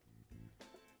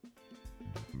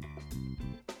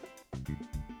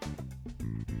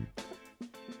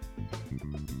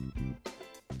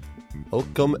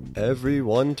Welcome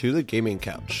everyone to the Gaming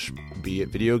Couch. Be it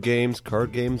video games,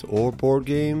 card games, or board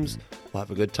games, we'll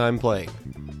have a good time playing.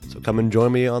 So come and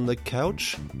join me on the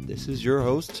couch. This is your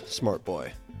host, Smart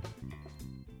Boy.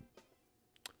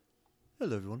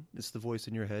 Hello everyone, it's the voice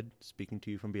in your head speaking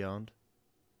to you from beyond.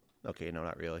 Okay, no,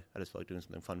 not really. I just feel like doing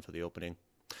something fun for the opening.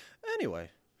 Anyway,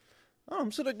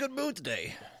 I'm just in a good mood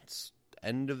today. It's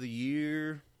end of the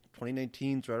year,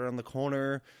 2019's right around the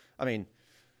corner. I mean,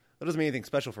 that doesn't mean anything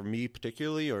special for me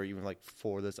particularly, or even like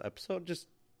for this episode. Just,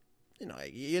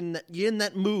 you're in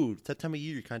that mood. It's that time of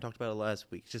year. You kind of talked about it last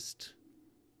week. Just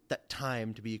that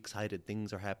time to be excited.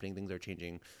 Things are happening. Things are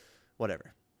changing.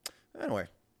 Whatever. Anyway,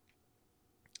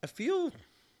 I don't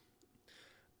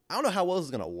know how well this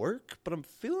is going to work, but I'm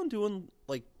feeling doing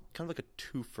like kind of like a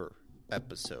twofer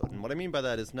episode. And what I mean by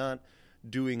that is not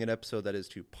doing an episode that is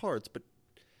two parts, but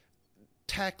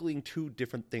tackling two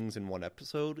different things in one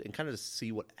episode and kind of to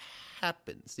see what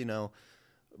happens.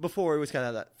 Before it was kind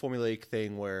of that formulaic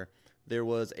thing where there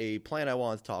was a plan I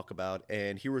wanted to talk about,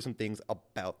 and here were some things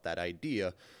about that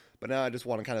idea. But now I just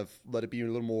want to kind of let it be a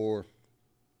little more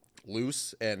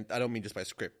loose, and I don't mean just by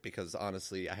script, because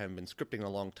honestly, I haven't been scripting in a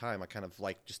long time. I kind of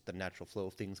like just the natural flow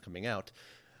of things coming out,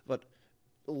 but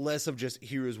less of just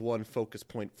here is one focus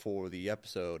point for the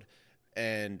episode,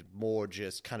 and more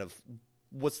just kind of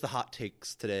what's the hot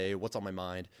takes today, what's on my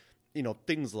mind,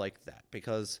 things like that,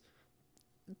 because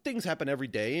things happen every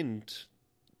day, and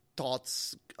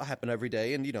thoughts happen every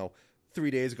day, and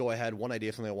 3 days ago I had one idea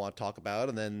of something I want to talk about,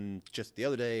 and then just the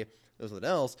other day there was something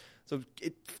else, so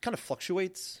it kind of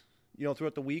fluctuates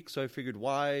throughout the week. So I figured,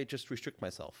 why just restrict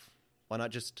myself? Why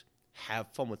not just have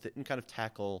fun with it and kind of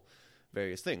tackle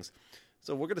various things?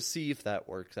 So we're going to see if that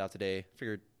works out today.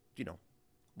 Figured,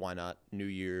 why not? New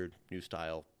year, new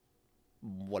style,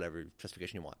 whatever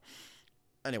justification you want.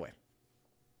 Anyway,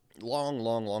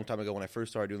 long time ago when I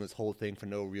first started doing this whole thing for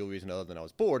no real reason other than I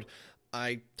was bored,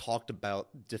 I talked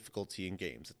about difficulty in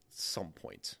games at some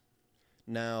point.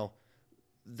 Now,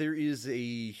 there is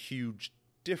a huge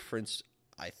difference,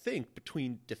 I think,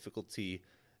 between difficulty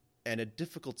and a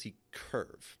difficulty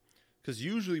curve. Because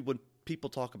usually when people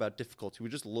talk about difficulty, we're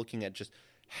just looking at just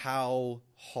how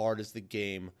hard is the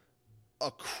game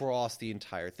across the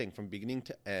entire thing, from beginning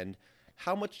to end.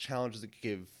 How much challenge does it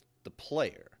give the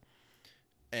player?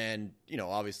 And,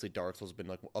 obviously Dark Souls has been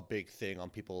like a big thing on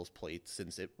people's plates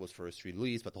since it was first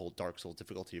released, but the whole Dark Souls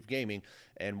difficulty of gaming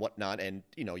and whatnot. And,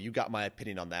 you got my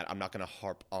opinion on that. I'm not going to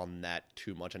harp on that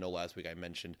too much. I know last week I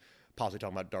mentioned possibly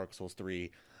talking about Dark Souls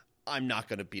 3. I'm not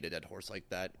going to beat a dead horse like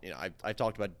that. I've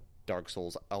talked about Dark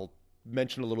Souls. I'll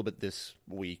mention a little bit this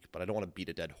week, but I don't want to beat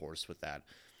a dead horse with that.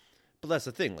 But that's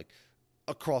the thing. Like,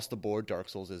 across the board, Dark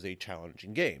Souls is a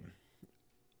challenging game.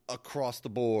 Across the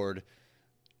board,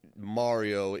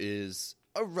 Mario is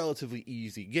a relatively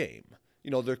easy game.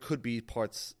 There could be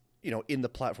parts, in the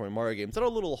platforming Mario games that are a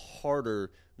little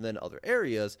harder than other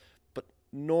areas, but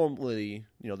normally,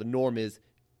 the norm is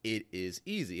it is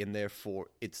easy, and therefore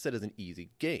it's set as an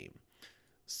easy game.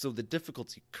 So the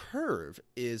difficulty curve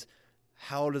is,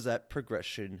 how does that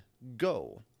progression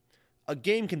go? A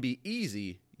game can be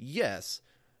easy, yes.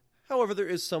 However, there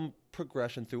is some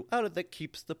progression throughout it that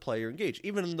keeps the player engaged.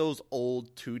 Even in those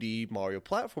old 2D Mario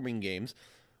platforming games,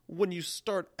 when you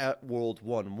start at World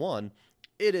 1-1,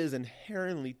 it is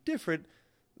inherently different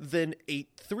than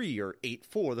 8-3 or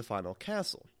 8-4, the final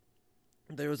castle.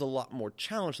 There is a lot more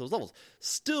challenge to those levels.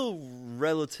 Still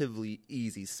relatively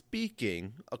easy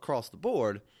speaking across the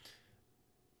board.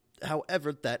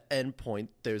 However, that end point,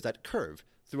 there's that curve.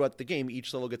 Throughout the game,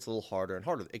 each level gets a little harder and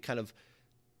harder. It kind of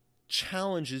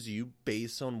challenges you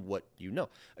based on what you know.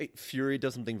 Fury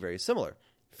does something very similar.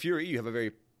 Fury, you have a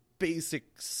very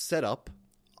basic setup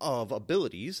of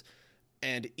abilities,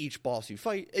 and each boss you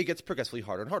fight, it gets progressively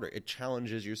harder and harder. It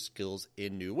challenges your skills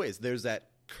in new ways. There's that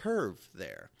curve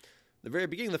there. The very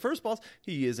beginning, the first boss,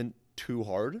 he isn't too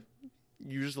hard.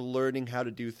 You're just learning how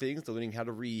to do things, learning how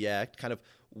to react, kind of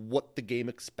what the game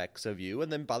expects of you.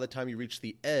 And then by the time you reach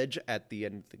the edge at the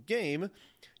end of the game,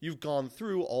 you've gone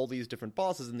through all these different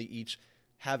bosses, and they each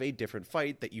have a different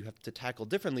fight that you have to tackle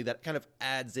differently. That kind of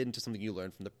adds into something you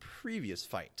learned from the previous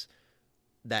fight,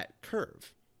 that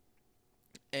curve.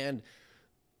 And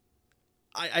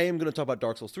I am going to talk about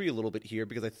Dark Souls 3 a little bit here,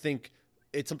 because I think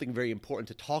it's something very important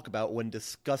to talk about when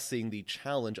discussing the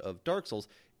challenge of Dark Souls,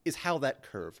 is how that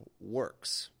curve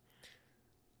works.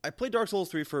 I played Dark Souls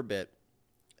 3 for a bit,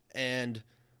 and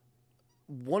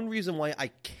one reason why I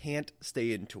can't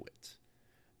stay into it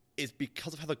is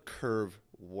because of how the curve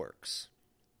works.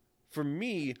 For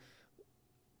me,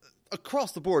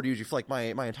 across the board, usually for like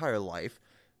my entire life,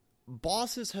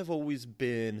 bosses have always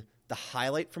been the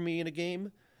highlight for me in a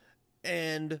game,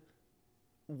 And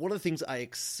one of the things I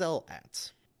excel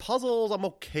at, puzzles I'm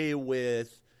okay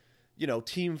with,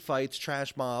 team fights,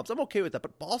 trash mobs, I'm okay with that.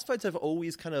 But boss fights have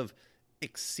always kind of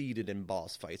exceeded in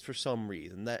boss fights for some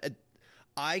reason. That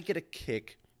I get a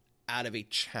kick out of a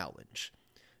challenge.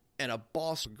 And a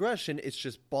boss progression, it's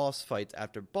just boss fights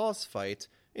after boss fight.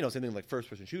 Same thing like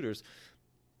first-person shooters.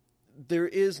 There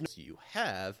is no you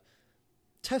have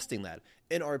testing that.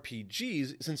 In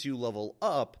RPGs, since you level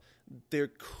up, they're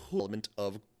cool element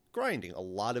of grinding. A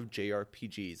lot of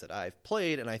JRPGs that I've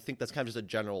played, and I think that's kind of just a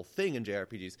general thing in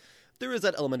JRPGs, there is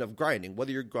that element of grinding.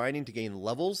 Whether you're grinding to gain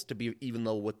levels, to be even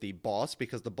though with the boss,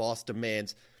 because the boss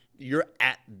demands you're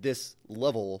at this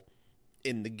level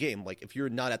in the game. Like, if you're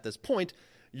not at this point,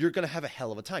 you're going to have a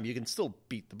hell of a time. You can still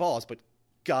beat the boss, but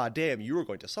goddamn, you are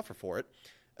going to suffer for it.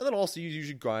 And then also you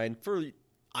usually grind for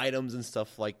items and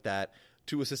stuff like that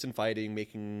to assist in fighting,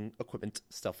 making equipment,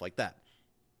 stuff like that.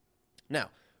 Now,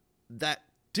 that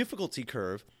difficulty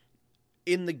curve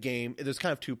in the game, there's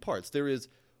kind of two parts. There is,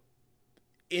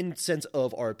 in sense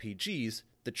of RPGs,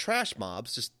 the trash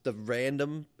mobs, just the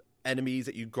random enemies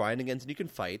that you grind against and you can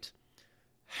fight.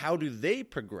 How do they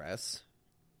progress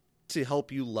to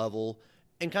help you level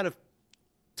and kind of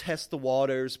test the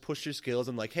waters, push your skills,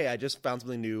 and like, hey, I just found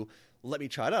something new. Let me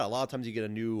try it out. A lot of times you get a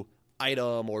new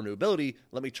item or new ability.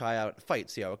 Let me try out a fight,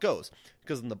 see how it goes.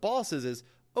 Because in the bosses is,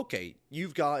 okay,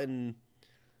 you've gotten,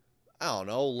 I don't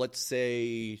know, let's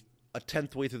say a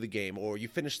 10th way through the game, or you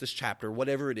finish this chapter,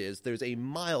 whatever it is, there's a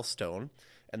milestone,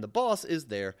 and the boss is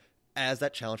there as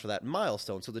that challenge for that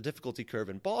milestone. So the difficulty curve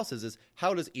in bosses is,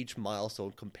 how does each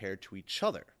milestone compare to each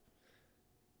other?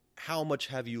 How much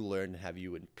have you learned? Have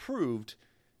you improved?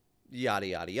 Yada,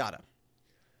 yada, yada.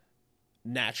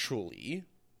 Naturally,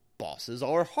 bosses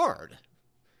are hard.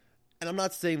 And I'm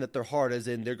not saying that they're hard as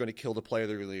in they're going to kill the player,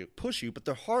 they're really push you, but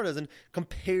they're hard as in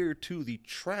compared to the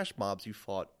trash mobs you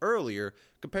fought earlier,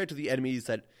 compared to the enemies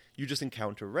that you just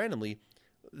encounter randomly,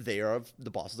 they are the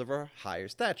bosses of a higher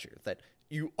stature, that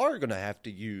you are going to have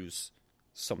to use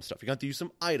some stuff. You're going to have to use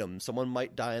some items, someone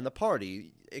might die in the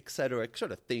party, etc.,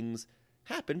 etc. Things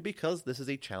happen because this is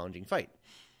a challenging fight.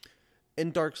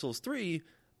 In Dark Souls 3,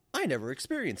 I never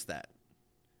experienced that.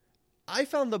 I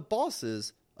found the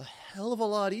bosses a hell of a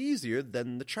lot easier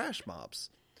than the trash mobs.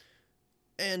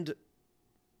 And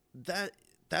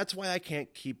that's why I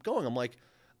can't keep going. I'm like,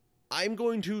 I'm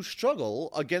going to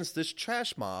struggle against this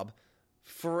trash mob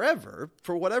forever,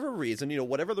 for whatever reason,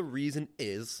 whatever the reason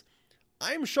is.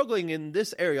 I'm struggling in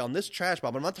this area on this trash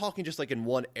mob. I'm not talking just like in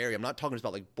one area. I'm not talking just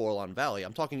about like Borlon Valley.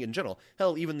 I'm talking in general.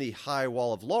 Hell, even the high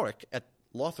wall of Lothric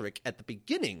at the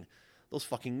beginning, those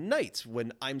fucking knights,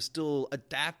 when I'm still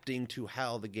adapting to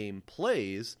how the game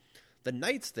plays, the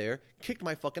knights there kicked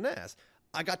my fucking ass.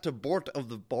 I got to Bort of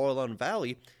the Borlon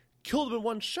Valley, killed him in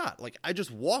one shot. Like, I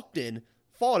just walked in,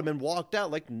 fought him, and walked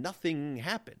out like nothing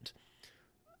happened.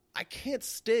 I can't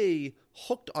stay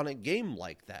hooked on a game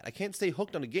like that. I can't stay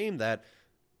hooked on a game that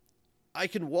I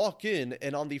can walk in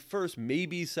and on the first,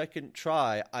 maybe second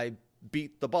try, I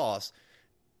beat the boss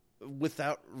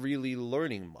without really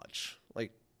learning much.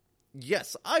 Like,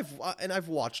 yes, I've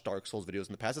watched Dark Souls videos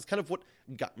in the past. That's kind of what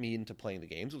got me into playing the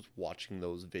games, was watching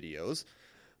those videos.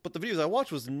 But the videos I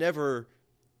watched was never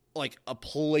like a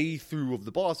playthrough of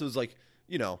the boss. It was like,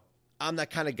 I'm that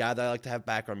kind of guy that I like to have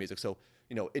background music. So,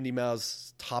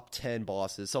 IndieMouse top 10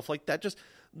 bosses, stuff like that. Just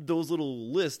those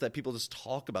little lists that people just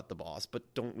talk about the boss,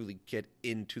 but don't really get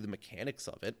into the mechanics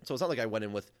of it. So it's not like I went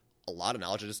in with a lot of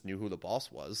knowledge. I just knew who the boss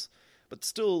was. But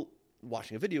still,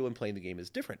 watching a video and playing the game is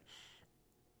different.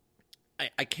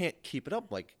 I can't keep it up.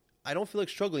 Like, I don't feel like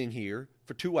struggling here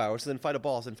for 2 hours and then fight a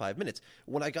boss in 5 minutes.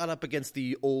 When I got up against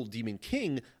the old Demon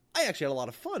King, I actually had a lot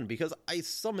of fun because I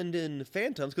summoned in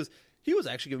Phantoms because he was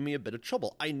actually giving me a bit of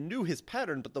trouble. I knew his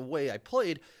pattern, but the way I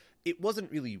played, it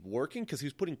wasn't really working because he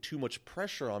was putting too much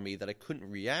pressure on me that I couldn't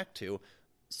react to,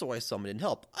 so I summoned in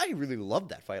help. I really loved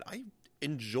that fight. I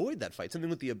enjoyed that fight.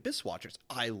 Something with the Abyss Watchers.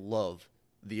 I love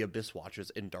the Abyss Watchers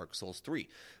in Dark Souls 3.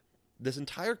 This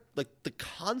entire, like, the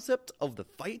concept of the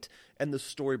fight and the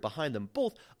story behind them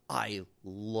both, I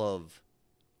love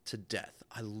to death.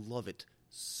 I love it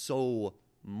so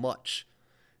much.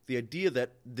 The idea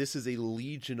that this is a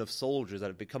legion of soldiers that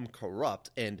have become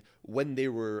corrupt, and when they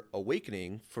were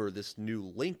awakening for this new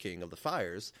linking of the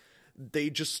fires, they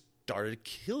just started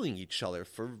killing each other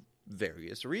for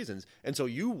various reasons. And so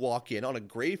you walk in on a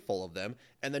grave full of them,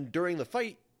 and then during the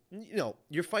fight,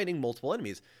 you're fighting multiple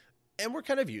enemies. And we're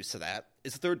kind of used to that.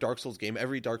 It's the third Dark Souls game.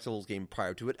 Every Dark Souls game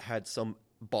prior to it had some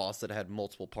boss that had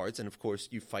multiple parts, and of course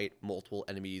you fight multiple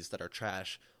enemies that are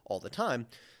trash all the time.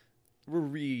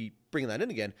 we're bringing that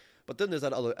in again. But then there's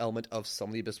that other element of some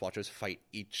of the Abyss Watchers fight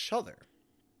each other.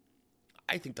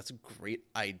 I think that's a great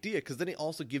idea, because then it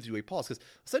also gives you a pause, because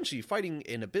essentially fighting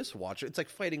an Abyss Watcher, it's like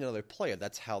fighting another player.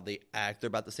 That's how they act. They're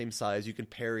about the same size. You can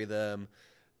parry them,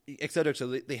 etc. So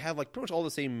they have like pretty much all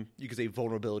the same, you could say,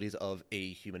 vulnerabilities of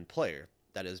a human player.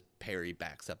 That is parry,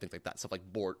 backstab, things like that. Stuff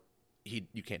like Bort,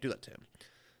 you can't do that to him.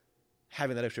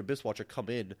 Having that extra Abyss Watcher come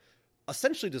in,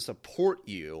 essentially to support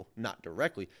you, not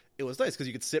directly, it was nice, because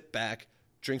you could sit back,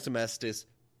 drink some Estus,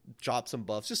 drop some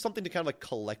buffs, just something to kind of like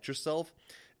collect yourself.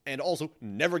 And also,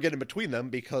 never get in between them,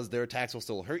 because their attacks will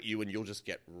still hurt you and you'll just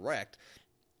get wrecked.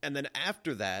 And then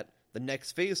after that, the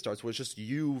next phase starts, where it's just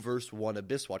you versus one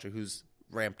Abyss Watcher who's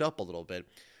ramped up a little bit.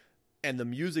 And the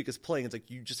music is playing. It's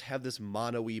like you just have this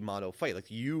mono fight.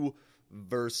 Like you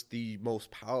versus the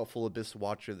most powerful Abyss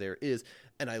Watcher there is.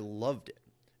 And I loved it.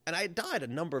 And I died a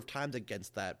number of times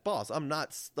against that boss.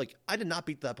 I did not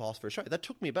beat that boss first try. That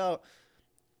took me about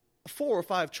 4 or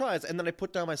 5 tries, and then I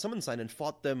put down my summon sign and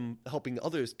fought them, helping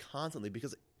others constantly,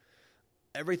 because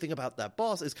everything about that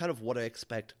boss is kind of what I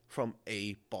expect from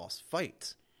a boss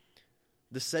fight.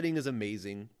 The setting is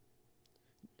amazing.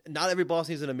 Not every boss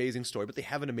needs an amazing story, but they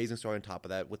have an amazing story on top of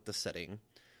that with the setting.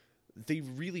 They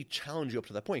really challenge you up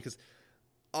to that point, because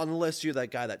unless you're that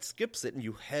guy that skips it and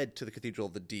you head to the Cathedral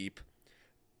of the Deep,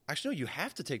 actually, no, you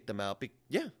have to take them out.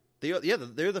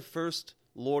 They're the first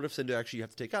Lord of Cinder actually you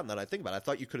have to take out. Now that I think about it, I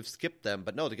thought you could have skipped them,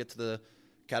 but no, to get to the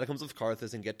Catacombs of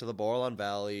Karthus and get to the Boralon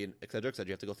Valley, and etc.,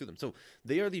 you have to go through them. So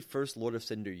they are the first Lord of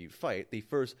Cinder you fight, the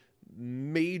first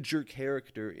major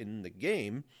character in the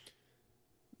game.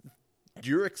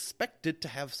 You're expected to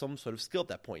have some sort of skill at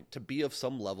that point, to be of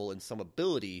some level and some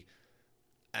ability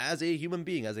as a human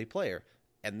being, as a player.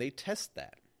 And they test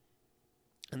that.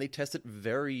 And they test it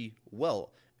very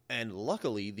well. And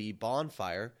luckily, the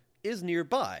bonfire is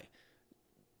nearby.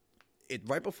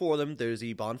 Right before them, there's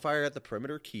a bonfire at the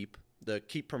perimeter keep, the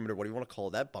keep perimeter, what do you want to call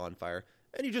that bonfire,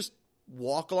 and you just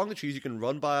walk along the trees. You can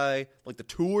run by like the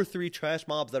 2 or 3 trash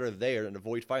mobs that are there and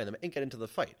avoid fighting them and get into the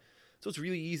fight. So it's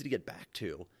really easy to get back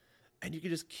to, and you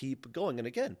can just keep going. And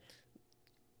again,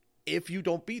 if you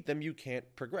don't beat them, you can't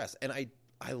progress. And I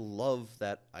love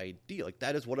that idea. Like,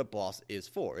 that is what a boss is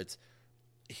for. It's,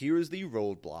 here is the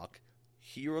roadblock,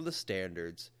 here are the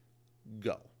standards,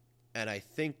 go. And I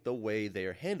think the way they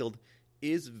are handled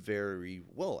is very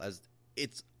well, as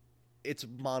it's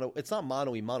not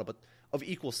mono-y-mono, but of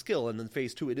equal skill. And then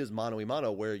phase 2, it is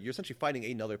mono-y-mono, where you're essentially fighting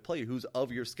another player who's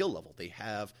of your skill level. They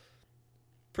have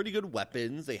pretty good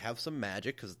weapons, they have some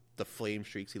magic, because the flame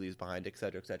streaks he leaves behind,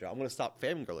 etc., etc. I'm going to stop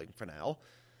fangirling for now.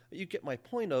 You get my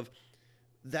point of,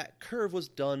 that curve was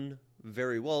done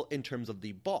very well in terms of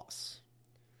the boss.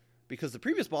 Because the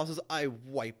previous bosses, I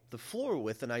wiped the floor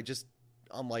with, and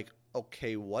I'm like,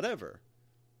 okay, whatever.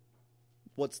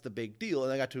 What's the big deal?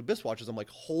 And I got to Abyss Watchers, I'm like,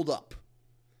 hold up.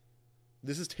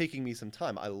 This is taking me some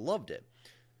time. I loved it.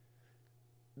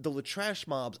 The trash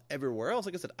mobs everywhere else,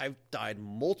 like I said, I've died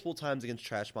multiple times against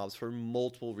trash mobs for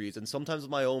multiple reasons. Sometimes with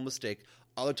my own mistake.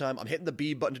 Other time, I'm hitting the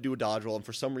B button to do a dodge roll, and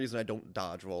for some reason I don't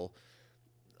dodge roll.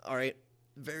 Alright,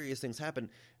 various things happen.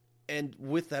 And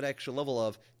with that extra level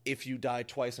of, if you die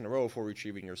twice in a row before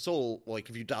retrieving your soul, like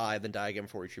if you die, then die again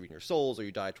before retrieving your souls, or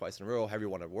you die twice in a row, however you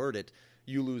want to word it,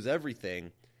 you lose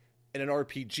everything. In an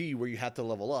RPG where you have to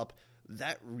level up,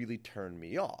 that really turned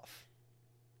me off.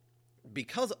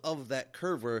 Because of that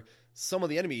curve where some of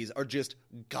the enemies are just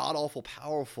god-awful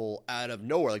powerful out of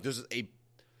nowhere. Like,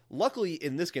 luckily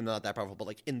in this game they're not that powerful, but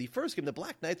like in the first game, the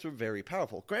Black Knights were very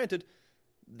powerful. Granted,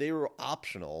 they were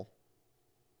optional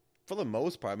for the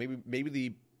most part.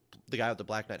 Maybe the guy with the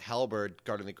Black Knight halberd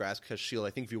guarding the grass shield,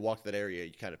 I think if you walked that area,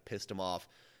 you kind of pissed him off,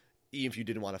 even if you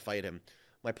didn't want to fight him.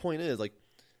 My point is, like,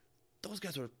 those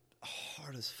guys are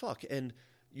hard as fuck, and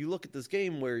you look at this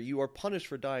game where you are punished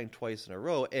for dying twice in a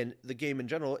row, and the game in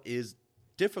general is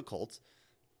difficult.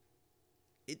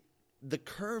 The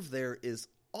curve there is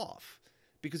off,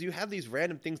 because you have these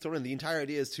random things thrown in. The entire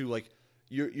idea is to, like,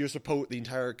 the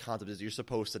entire concept is you're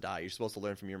supposed to die, you're supposed to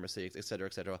learn from your mistakes, etc.,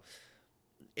 etc.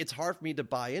 It's hard for me to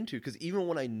buy into, because even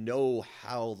when I know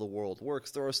how the world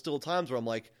works, there are still times where I'm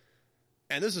like,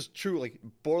 and this is true, like,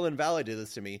 Boralon Valley did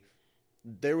this to me.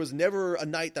 There was never a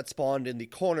knight that spawned in the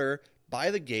corner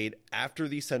by the gate after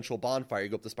the central bonfire. You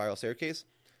go up the spiral staircase.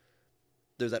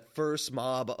 There's that first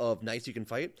mob of knights you can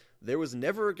fight. There was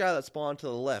never a guy that spawned to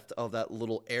the left of that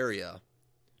little area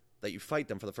that you fight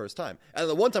them for the first time. And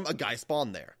the one time, a guy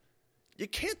spawned there. You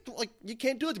can't do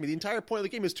it to me. The entire point of the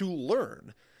game is to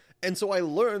learn. And so I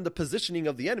learned the positioning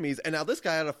of the enemies, and now this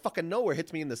guy out of fucking nowhere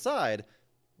hits me in the side.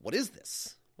 What is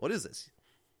this? What is this?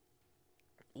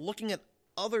 Looking at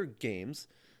other games,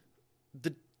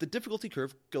 the difficulty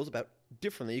curve goes about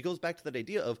differently. It goes back to that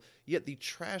idea of, yet the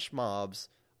trash mobs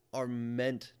are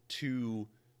meant to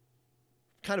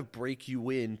kind of break you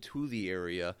into the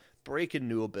area, break in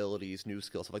new abilities, new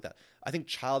skills, stuff like that. I think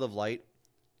Child of Light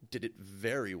did it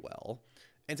very well.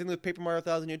 And same with Paper Mario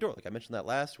Thousand Year Door, like I mentioned that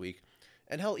last week.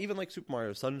 And hell, even like Super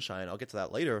Mario Sunshine, I'll get to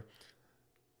that later,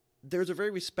 there's a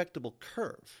very respectable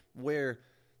curve where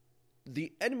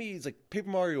the enemies, like Paper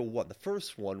Mario 1, the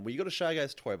first one, where you go to Shy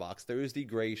Guy's toy box, there is the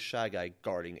gray Shy Guy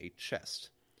guarding a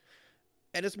chest.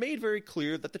 And it's made very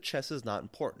clear that the chest is not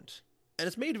important. And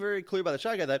it's made very clear by the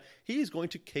Shy Guy that he's going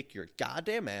to kick your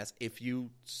goddamn ass if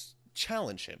you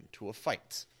challenge him to a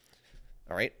fight.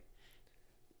 Alright?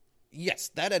 Yes,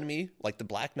 that enemy, like the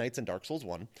Black Knights in Dark Souls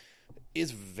 1,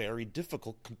 is very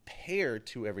difficult compared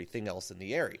to everything else in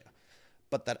the area.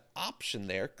 But that option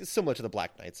there is similar to the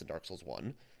Black Knights in Dark Souls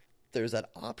 1. There's that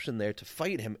option there to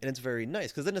fight him, and it's very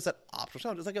nice, because then it's that optional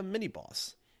challenge. It's like a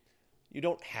mini-boss. You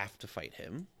don't have to fight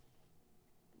him.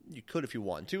 You could if you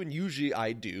want to, and usually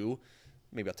I do.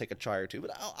 Maybe I'll take a try or two,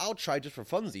 but I'll try just for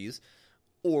funsies.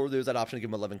 Or there's that option to give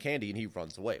him 11 candy, and he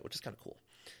runs away, which is kind of cool.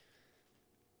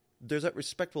 There's that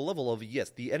respectful level of,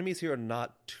 yes, the enemies here are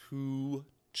not too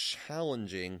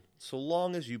challenging, so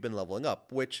long as you've been leveling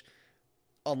up, which,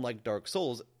 unlike Dark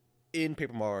Souls, in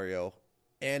Paper Mario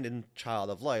and in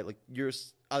Child of Light, like you're,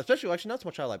 especially, actually not so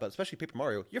much Child of Light, but especially Paper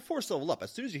Mario, you're forced to level up.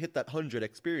 As soon as you hit that 100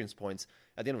 experience points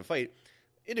at the end of a fight,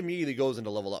 it immediately goes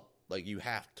into level up. Like, you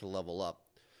have to level up.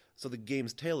 So the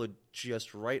game's tailored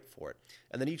just right for it.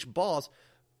 And then each boss,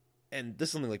 and this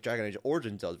is something like Dragon Age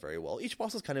Origins does very well, each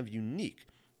boss is kind of unique.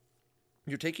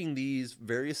 You're taking these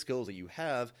various skills that you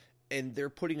have, and they're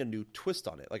putting a new twist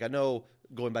on it. Like, I know,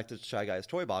 going back to Shy Guy's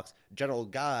toy box, General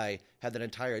Guy had that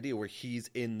entire idea where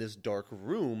he's in this dark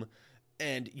room,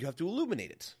 and you have to illuminate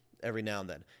it every now and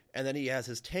then. And then he has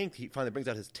his tank, he finally brings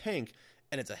out his tank,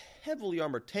 and it's a heavily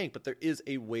armored tank, but there is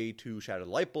a way to shatter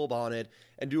the light bulb on it,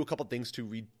 and do a couple things to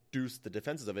reduce the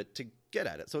defenses of it to get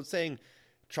at it. So it's saying,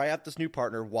 try out this new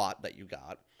partner, Watt, that you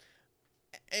got,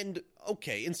 and,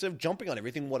 okay, instead of jumping on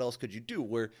everything, what else could you do?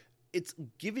 Where it's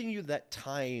giving you that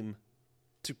time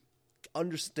to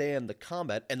understand the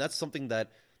combat, and that's something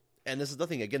that, and this is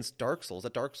nothing against Dark Souls,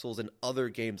 that Dark Souls and other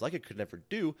games like it could never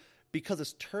do, because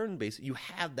it's turn-based, you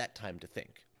have that time to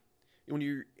think. When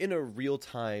you're in a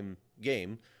real-time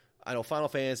game, I know Final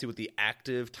Fantasy with the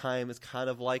active time is kind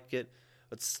of like it,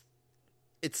 it's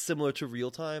similar to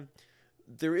real-time.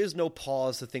 There is no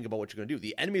pause to think about what you're going to do.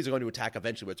 The enemies are going to attack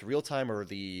eventually, whether it's real-time or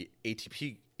the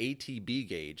ATB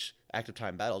gauge, active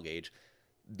time battle gauge.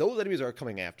 Those enemies are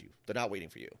coming after you. They're not waiting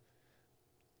for you.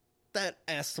 That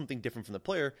asks something different from the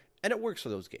player, and it works for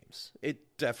those games.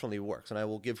 It definitely works, and I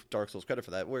will give Dark Souls credit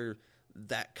for that, where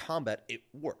that combat, it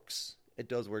works. It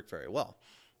does work very well.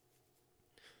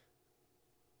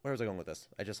 Where was I going with this?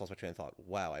 I just lost my train of thought.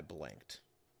 Wow, I blanked.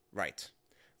 Right.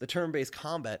 The turn-based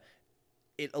combat,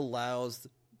 it allows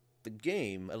the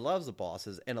game, it allows the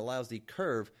bosses, and allows the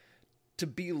curve to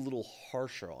be a little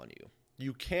harsher on you.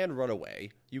 You can run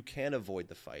away, you can avoid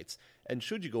the fights, and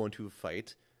should you go into a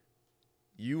fight,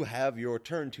 you have your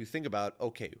turn to think about,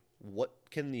 okay, what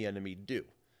can the enemy do?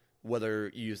 Whether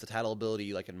you use the tattle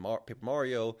ability like in Paper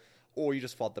Mario, or you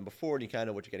just fought them before and you kind of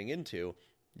know what you're getting into,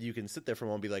 you can sit there for a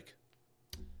moment and be like,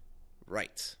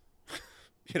 right,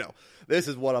 this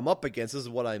is what I'm up against, this is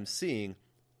what I'm seeing,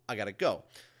 I gotta go.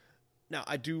 Now,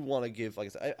 I do want to give, like I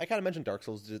said, I kind of mentioned Dark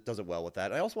Souls does it well with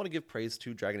that. I also want to give praise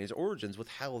to Dragon Age Origins with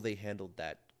how they handled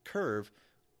that curve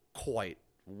quite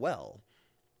well.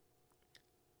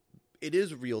 It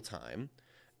is real time,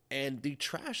 and the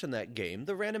trash in that game,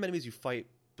 the random enemies you fight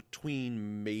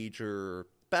between major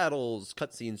battles,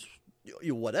 cutscenes,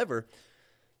 whatever,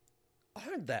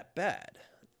 aren't that bad.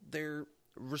 They're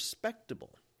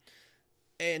respectable.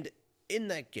 And in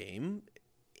that game,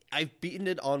 I've beaten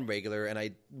it on regular, and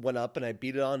I went up and I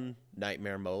beat it on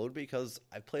Nightmare mode because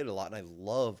I've played it a lot, and I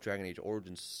love Dragon Age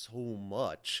Origins so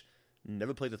much.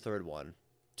 Never played the third one.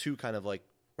 2 kind of like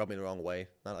rubbed me the wrong way.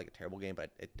 Not like a terrible game, but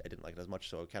I didn't like it as much,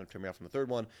 so it kind of turned me off from the third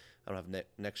one. I don't have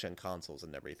next-gen consoles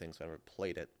and everything, so I never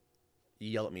played it.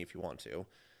 Yell at me if you want to.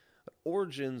 But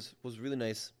Origins was really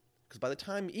nice, because by the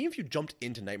time, even if you jumped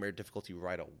into Nightmare difficulty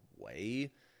right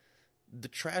away, the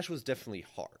trash was definitely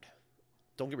hard.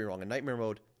 Don't get me wrong, in Nightmare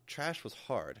mode, trash was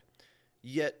hard.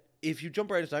 Yet, if you jump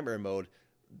right into Nightmare mode,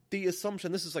 the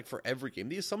assumption, this is like for every game,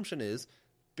 the assumption is,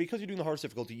 because you're doing the hardest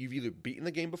difficulty, you've either beaten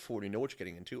the game before and you know what you're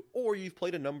getting into, or you've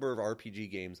played a number of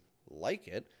RPG games like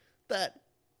it, that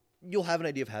you'll have an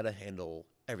idea of how to handle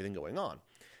everything going on.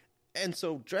 And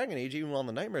so, Dragon Age, even on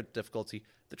the Nightmare difficulty,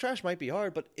 the trash might be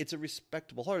hard, but it's a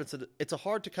respectable hard. It's a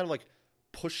hard to kind of like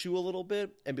push you a little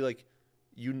bit and be like,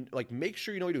 You make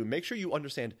sure you know what you're doing. Make sure you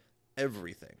understand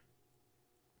everything.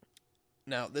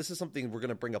 Now, this is something we're going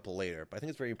to bring up later, but I think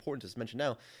it's very important to mention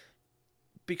now.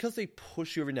 Because they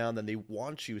push you every now and then, they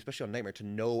want you, especially on Nightmare, to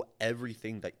know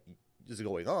everything that is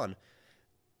going on.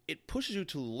 It pushes you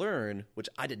to learn, which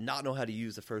I did not know how to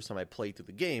use the first time I played through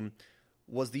the game,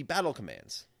 was the battle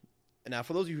commands. And now,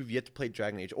 for those of you who've yet to play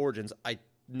Dragon Age Origins, I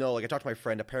know, I talked to my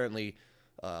friend, apparently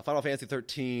Final Fantasy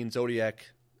 13, Zodiac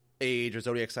Age, or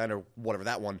Zodiac Sign, or whatever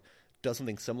that one, does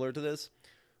something similar to this,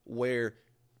 where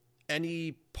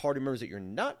any party members that you're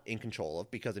not in control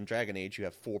of, because in Dragon Age you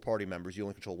have 4 party members, you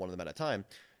only control one of them at a time,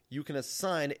 you can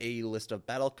assign a list of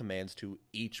battle commands to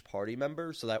each party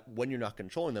member so that when you're not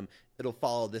controlling them, it'll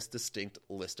follow this distinct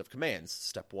list of commands.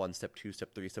 Step 1, Step 2,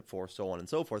 Step 3, Step 4, so on and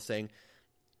so forth, saying,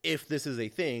 if this is a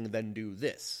thing, then do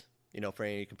this. For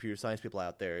any computer science people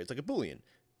out there, it's like a Boolean.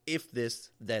 If this,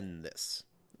 then this.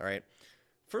 All right?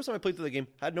 First time I played through the game,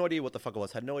 had no idea what the fuck it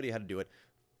was, had no idea how to do it.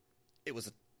 It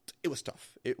was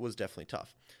tough. It was definitely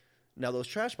tough. Now, those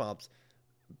trash mobs,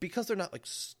 because they're not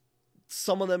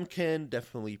some of them can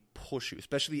definitely push you,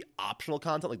 especially the optional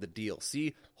content like the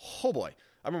DLC. Oh boy.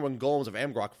 I remember when Golems of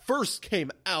Amgrok first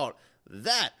came out.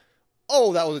 That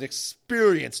was an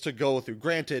experience to go through.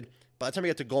 Granted, by the time you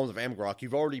get to Golems of Amgrok,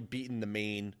 you've already beaten the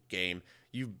main game.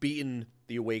 You've beaten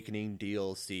the Awakening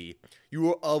DLC. You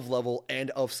were of level and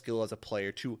of skill as a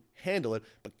player to handle it,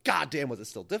 but goddamn was it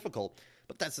still difficult.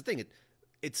 But that's the thing.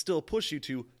 It still pushes you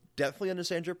to definitely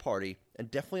understand your party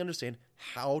and definitely understand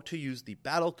how to use the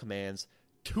battle commands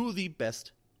to the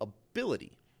best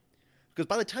ability. Because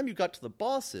by the time you got to the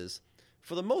bosses,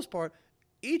 for the most part,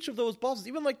 each of those bosses,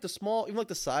 even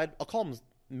the side, I'll call them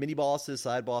mini bosses,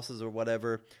 side bosses, or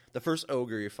whatever, the first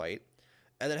ogre you fight,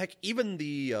 and then heck, even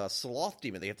the sloth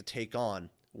demon they have to take on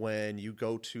when you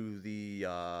go to the,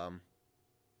 I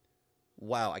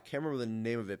can't remember the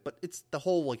name of it, but it's the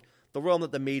whole, the realm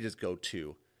that the mages go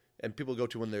to, and people go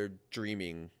to when they're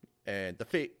dreaming, and the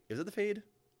Fade, is it the Fade?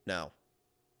 No.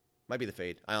 Might be the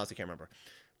Fade, I honestly can't remember.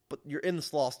 But you're in the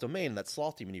sloth's domain, that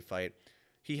sloth demon you fight,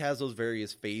 he has those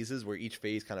various phases where each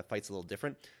phase kind of fights a little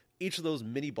different. Each of those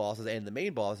mini bosses and the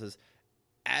main bosses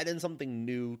add in something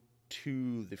new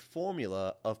to the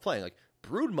formula of playing.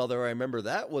 Broodmother, I remember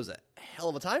that was a hell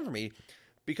of a time for me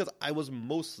because I was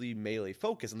mostly melee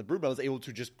focused, and the Broodmother was able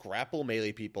to just grapple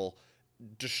melee people,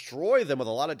 destroy them with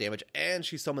a lot of damage, and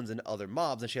she summons in other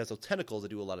mobs, and she has those tentacles that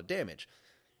do a lot of damage.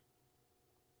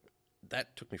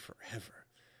 That took me forever.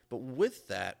 But with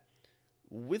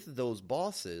those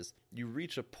bosses, you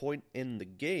reach a point in the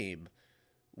game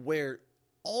where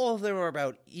all of them are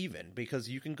about even, because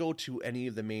you can go to any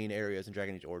of the main areas in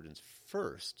Dragon Age Origins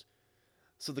first.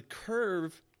 So the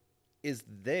curve is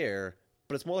there,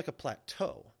 but it's more like a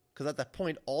plateau. Because at that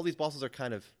point, all these bosses are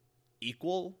kind of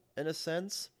equal in a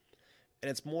sense. And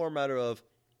it's more a matter of,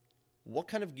 what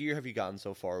kind of gear have you gotten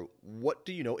so far? What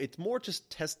do you know? It's more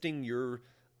just testing your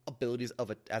abilities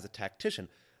as a tactician.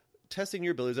 Testing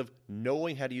your abilities of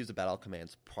knowing how to use the battle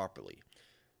commands properly.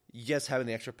 Yes, having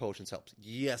the extra potions helps.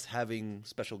 Yes, having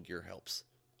special gear helps.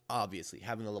 Obviously,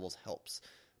 having the levels helps.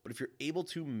 But if you're able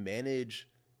to manage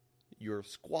your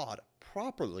squad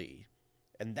properly,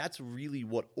 and that's really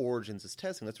what Origins is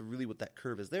testing, that's really what that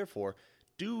curve is there for,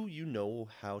 do you know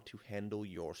how to handle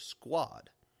your squad?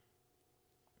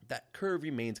 That curve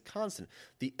remains constant.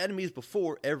 The enemies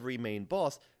before every main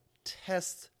boss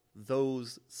test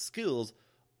those skills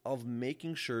of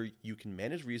making sure you can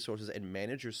manage resources and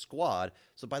manage your squad,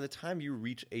 so by the time you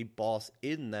reach a boss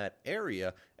in that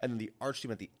area, and then the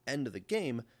Archdemon at the end of the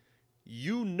game,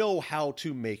 you know how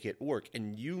to make it work,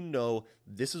 and you know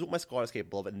this is what my squad is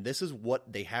capable of, and this is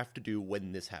what they have to do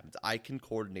when this happens. I can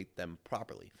coordinate them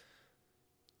properly.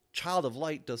 Child of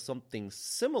Light does something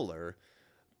similar,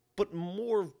 but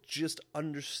more of just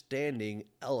understanding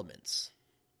elements.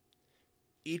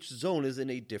 Each zone is in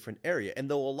a different area, and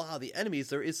though a lot of the enemies,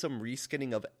 there is some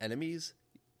reskinning of enemies,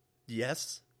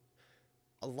 yes,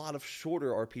 a lot of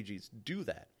shorter RPGs do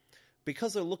that.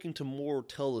 Because they're looking to more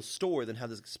tell the story than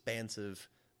have this expansive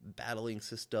battling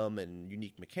system and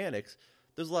unique mechanics,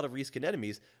 there's a lot of reskinned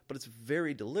enemies, but it's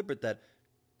very deliberate that,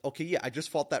 okay, yeah, I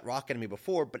just fought that rock enemy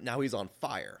before, but now he's on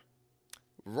fire.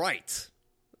 Right.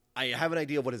 I have an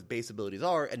idea of what his base abilities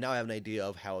are, and now I have an idea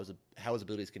of how his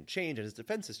abilities can change and his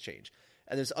defenses change.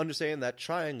 And there's understanding that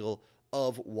triangle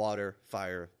of water,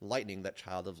 fire, lightning that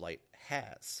Child of Light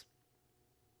has.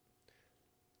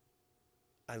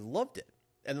 I loved it.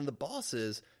 And then the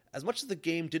bosses, as much as the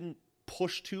game didn't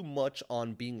push too much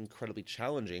on being incredibly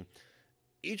challenging,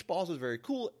 each boss was very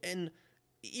cool, and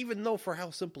even though for how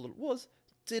simple it was,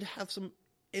 did have some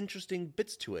interesting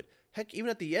bits to it. Heck, even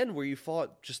at the end where you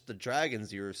fought just the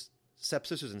dragons, your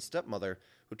stepsisters and stepmother,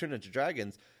 who turned into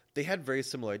dragons, they had very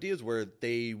similar ideas where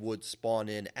they would spawn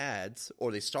in ads,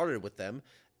 or they started with them,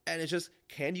 and it's just,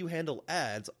 can you handle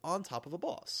ads on top of a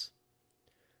boss?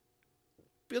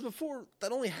 Because before,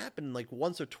 that only happened like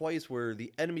once or twice where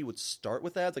the enemy would start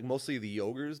with ads, like mostly the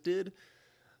ogres did,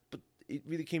 but it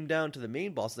really came down to the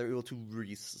main boss, they were able to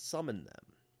re-summon them.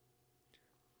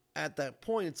 At that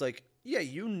point, it's like, yeah,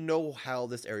 you know how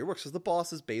this area works, because the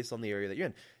boss is based on the area that you're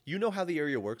in. You know how the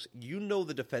area works, you know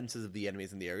the defenses of the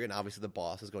enemies in the area, and obviously the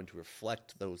boss is going to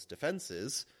reflect those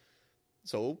defenses,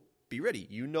 so be ready.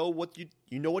 You know what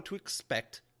to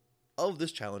expect of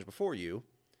this challenge before you.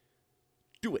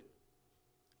 Do it.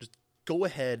 Just go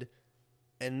ahead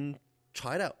and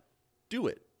try it out. Do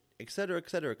it, etc.,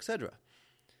 etc., etc.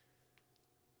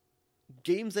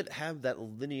 Games that have that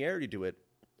linearity to it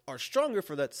are stronger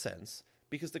for that sense,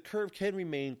 because the curve can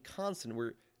remain constant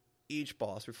where each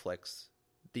boss reflects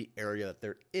the area that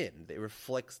they're in. It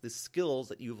reflects the skills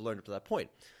that you've learned up to that point.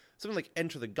 Something like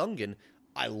Enter the Gungeon,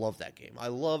 I love that game. I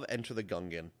love Enter the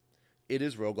Gungeon. It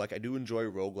is roguelike. I do enjoy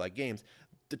roguelike games.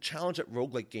 The challenge that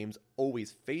roguelike games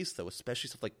always face, though, especially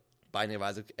stuff like Binding of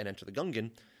Isaac and Enter the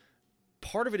Gungeon,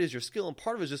 part of it is your skill, and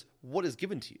part of it is just what is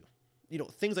given to you. You know,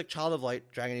 things like Child of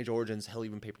Light, Dragon Age Origins, hell,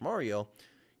 even Paper Mario,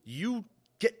 you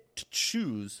get to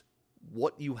choose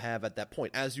what you have at that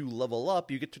point. As you level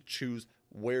up, you get to choose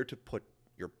where to put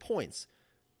your points,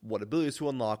 what abilities to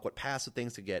unlock, what passive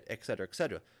things to get, etc.,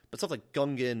 etc. But stuff like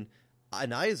Gungeon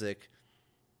and Isaac,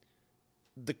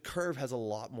 the curve has a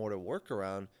lot more to work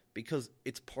around because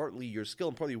it's partly your skill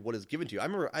and partly what is given to you. I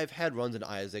remember I've had runs in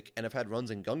Isaac and I've had runs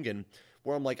in Gungeon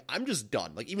where I'm like, I'm just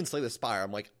done. Like, even Slay the Spire,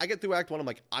 I'm like, I get through Act 1, I'm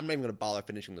like, I'm not even going to bother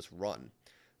finishing this run.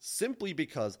 Simply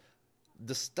because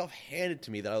the stuff handed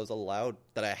to me that I was allowed,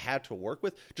 that I had to work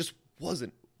with, just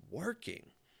wasn't working.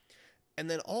 And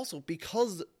then also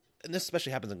because, and this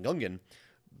especially happens in Gungeon,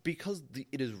 because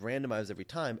it is randomized every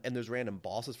time, and there's random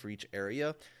bosses for each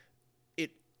area,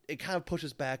 it kind of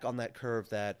pushes back on that curve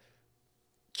that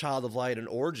Child of Light and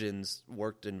Origins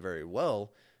worked in very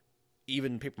well,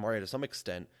 even Paper Mario to some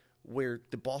extent, where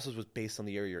the bosses was based on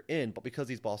the area you're in, but because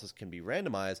these bosses can be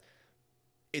randomized,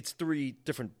 it's 3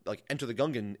 different, like, Enter the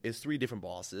Gungeon is 3 different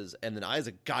bosses, and then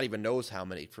Isaac, God even knows how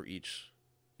many for each,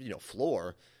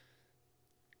 floor.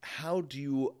 How do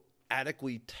you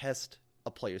adequately test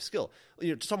a player's skill?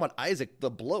 Just talking about Isaac,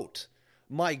 the bloat.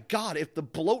 My God, if the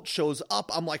bloat shows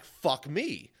up, I'm like, fuck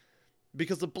me.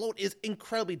 Because the bloat is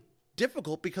incredibly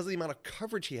difficult because of the amount of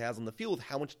coverage he has on the field,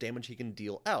 how much damage he can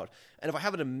deal out. And if I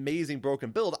have an amazing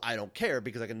broken build, I don't care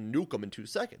because I can nuke him in 2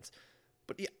 seconds.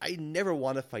 But yeah, I never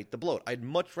want to fight the bloat. I'd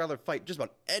much rather fight just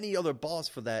about any other boss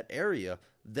for that area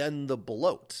than the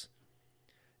bloat.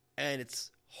 And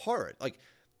it's hard. Like,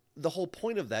 the whole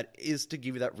point of that is to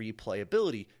give you that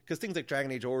replayability. Because things like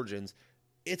Dragon Age Origins,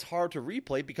 it's hard to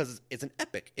replay because it's an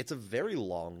epic. It's a very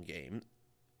long game.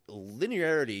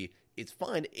 Linearity is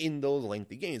fine in those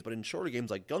lengthy games, but in shorter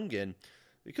games like Gungeon,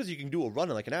 because you can do a run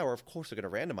in like an hour, of course they're going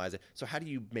to randomize it. So how do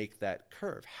you make that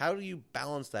curve? How do you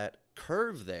balance that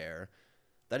curve there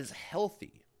that is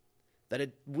healthy, that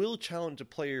it will challenge a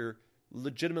player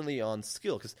legitimately on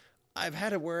skill? Because I've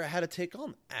had it where I had to take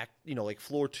on like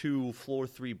floor 2, floor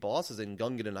 3 bosses in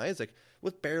Gungeon and Isaac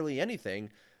with barely anything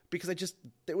because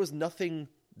there was nothing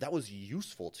that was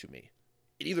useful to me.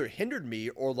 It either hindered me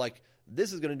or like,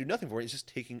 this is going to do nothing for me. It's just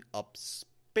taking up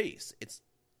space. It's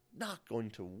not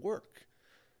going to work.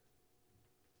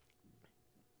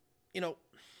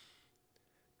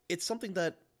 It's something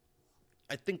that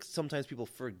I think sometimes people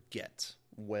forget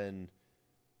when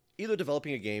either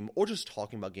developing a game or just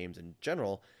talking about games in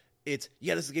general. It's,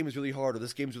 this game is really hard, or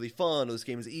this game is really fun, or this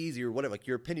game is easy, or whatever. Like,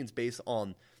 your opinion's based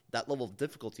on that level of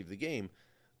difficulty of the game.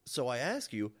 So I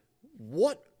ask you,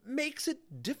 what makes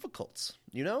it difficult?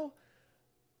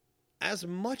 As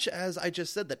much as I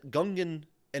just said that Gungeon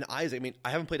and Isaac, I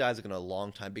haven't played Isaac in a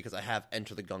long time because I have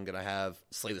Enter the Gungeon, I have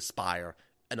Slay the Spire,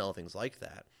 and other things like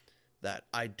that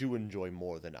I do enjoy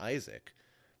more than Isaac.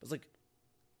 But it's like,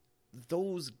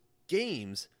 those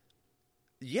games,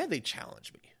 they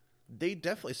challenge me. They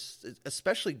definitely,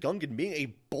 especially Gungeon being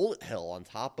a bullet hell on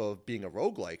top of being a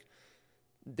roguelike,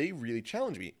 they really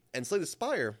challenge me. And Slay the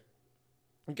Spire,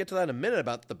 I'll get to that in a minute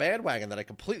about the bandwagon that I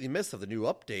completely missed of the new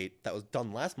update that was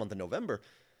done last month in November.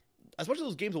 As much as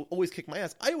those games will always kick my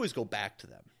ass, I always go back to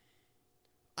them.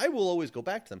 I will always go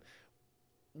back to them.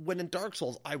 When in Dark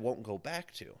Souls, I won't go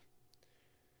back to.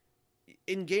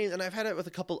 In games, and I've had it with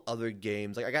a couple other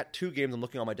games. Like, I got 2 games I'm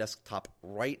looking on my desktop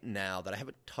right now that I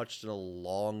haven't touched in a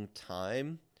long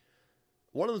time.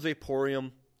 One of them is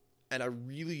Vaporeon, and I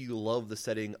really love the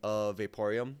setting of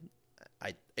Vaporeon.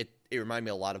 It reminded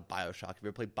me a lot of Bioshock. If you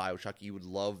ever played Bioshock, you would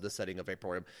love the setting of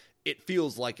Vaporeon. It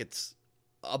feels like it's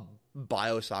a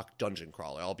Bioshock dungeon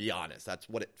crawler, I'll be honest. That's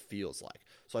what it feels like.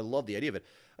 So I love the idea of it.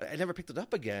 I never picked it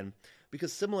up again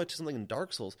because similar to something in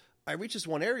Dark Souls, I reached this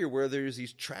one area where there's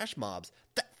these trash mobs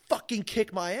that fucking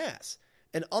kick my ass.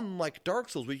 And unlike Dark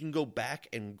Souls, where you can go back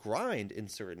and grind in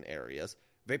certain areas,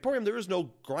 Vaporeon, there is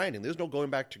no grinding. There's no going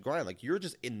back to grind. Like, you're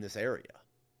just in this area.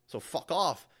 So fuck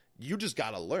off. You just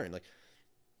gotta learn. Like,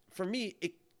 for me,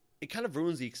 it kind of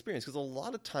ruins the experience because a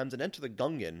lot of times in Enter the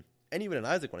Gungeon, and even in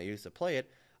Isaac when I used to play it,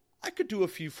 I could do a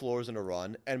few floors in a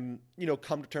run and,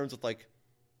 come to terms with, like,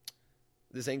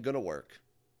 this ain't gonna work.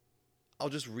 I'll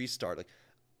just restart. Like,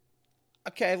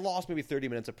 okay, I lost maybe 30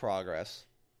 minutes of progress.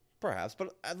 Perhaps,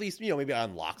 but at least, maybe I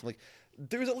unlocked. Like,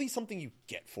 there's at least something you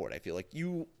get for it, I feel. Like,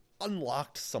 you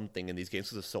unlocked something in these games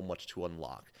because there's so much to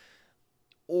unlock.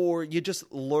 Or you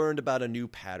just learned about a new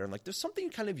pattern. Like, there's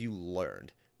something kind of you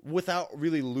learned without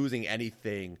really losing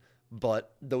anything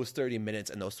but those 30 minutes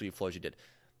and those 3 floors you did.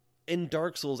 In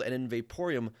Dark Souls and in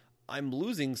Vaporeon, I'm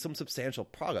losing some substantial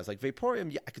progress. Like,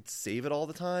 Vaporeon, yeah, I could save it all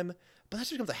the time, but that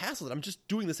just becomes a hassle that I'm just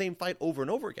doing the same fight over and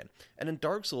over again. And in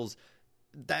Dark Souls,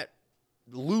 that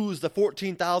lose the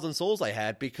 14,000 souls I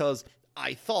had because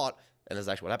I thought, and this is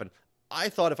actually what happened, I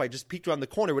thought if I just peeked around the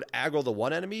corner, it would aggro the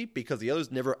one enemy because the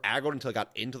others never aggroed until I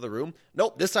got into the room.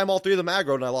 Nope, this time all 3 of them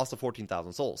aggroed and I lost the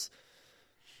 14,000 souls.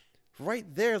 Right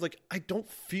there, like, I don't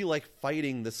feel like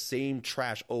fighting the same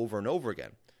trash over and over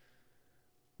again.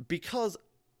 Because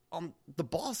the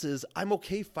bosses, I'm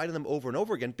okay fighting them over and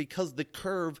over again because the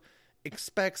curve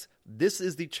expects this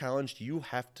is the challenge you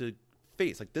have to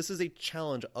face. Like, this is a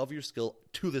challenge of your skill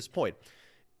to this point.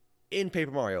 In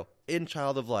Paper Mario, in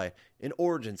Child of Light, in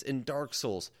Origins, in Dark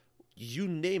Souls, you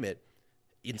name it,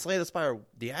 in Slay the Spire,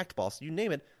 the Act boss, you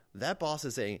name it, that boss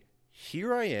is saying,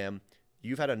 here I am,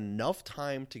 you've had enough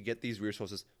time to get these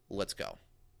resources, let's go.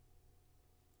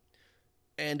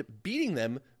 And beating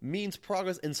them means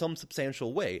progress in some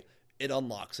substantial way. It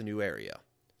unlocks a new area.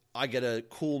 I get a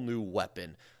cool new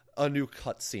weapon, a new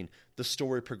cutscene, the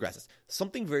story progresses.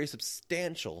 Something very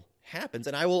substantial happens,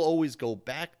 and I will always go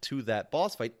back to that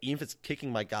boss fight, even if it's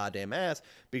kicking my goddamn ass,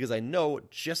 because I know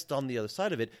just on the other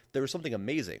side of it, there was something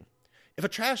amazing. If a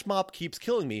trash mob keeps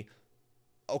killing me,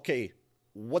 okay,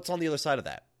 what's on the other side of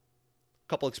that? A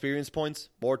couple experience points,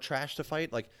 more trash to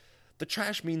fight? Like, the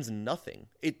trash means nothing.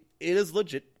 It is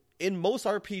legit. In most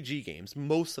RPG games,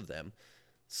 most of them,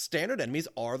 standard enemies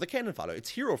are the cannon fodder. It's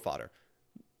hero fodder.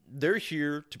 They're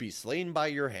here to be slain by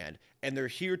your hand, and they're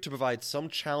here to provide some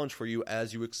challenge for you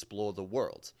as you explore the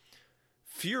world.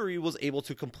 Fury was able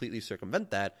to completely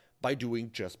circumvent that by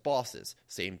doing just bosses.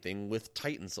 Same thing with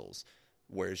Titan Souls,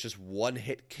 where it's just one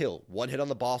hit kill. One hit on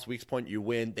the boss, weak point, you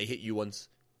win. They hit you once,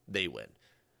 they win.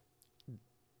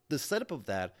 The setup of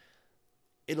that,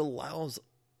 it allows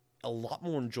a lot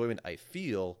more enjoyment, I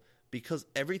feel, because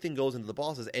everything goes into the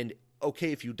bosses, and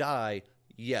okay, if you die,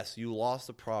 yes, you lost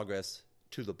the progress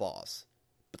to the boss.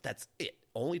 But that's it.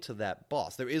 Only to that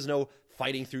boss. There is no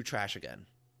fighting through trash again.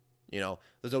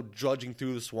 There's no drudging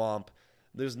through the swamp.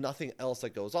 There's nothing else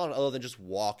that goes on other than just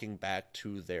walking back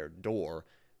to their door,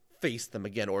 face them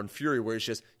again. Or in Fury, where it's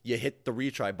just, you hit the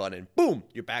retry button, and boom,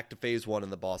 you're back to phase 1 in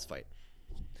the boss fight.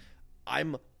 I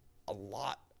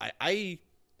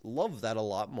love that a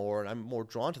lot more, and I'm more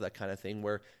drawn to that kind of thing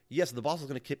where, yes, the boss is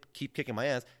going to keep kicking my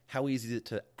ass. How easy is it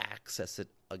to access it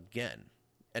again?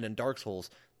 And in Dark Souls,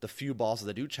 the few bosses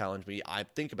that do challenge me, I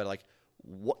think about it like,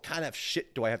 what kind of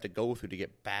shit do I have to go through to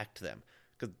get back to them?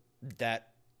 Because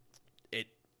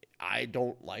I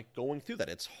don't like going through that.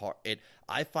 It's hard.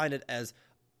 I find it as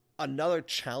another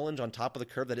challenge on top of the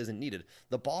curve that isn't needed.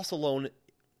 The boss alone,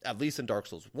 at least in Dark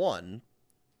Souls 1,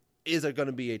 is going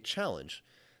to be a challenge.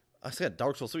 I said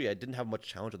Dark Souls 3, I didn't have much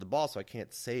challenge with the boss, so I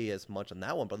can't say as much on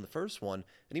that one. But on the first one,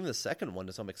 and even the second one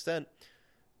to some extent,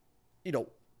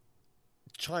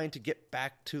 trying to get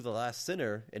back to the last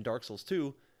sinner in Dark Souls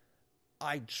 2,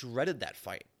 I dreaded that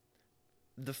fight.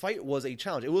 The fight was a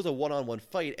challenge. It was a one-on-one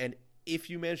fight, and if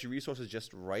you managed your resources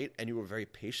just right and you were very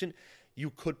patient, you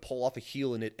could pull off a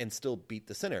heal in it and still beat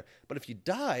the sinner. But if you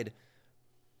died,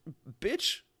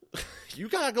 bitch, you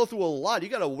gotta go through a lot. You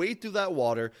gotta wade through that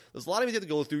water. There's a lot of things you have to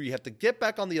go through. You have to get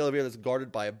back on the elevator that's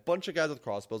guarded by a bunch of guys with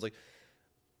crossbows. Like,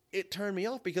 it turned me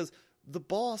off because the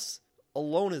boss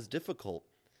alone is difficult.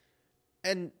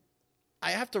 And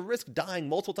I have to risk dying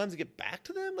multiple times to get back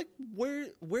to them? Like,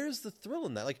 where's the thrill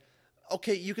in that? Like,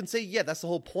 okay, you can say, yeah, that's the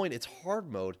whole point. It's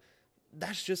hard mode.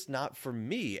 That's just not for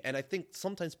me. And I think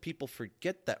sometimes people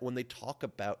forget that when they talk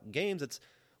about games, it's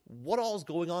what all is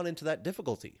going on into that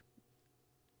difficulty.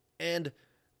 And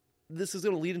this is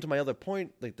going to lead into my other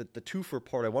point, like the twofer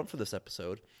part I want for this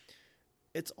episode.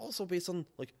 It's also based on,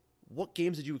 like, what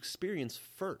games did you experience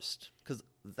first? Because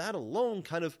that alone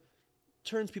kind of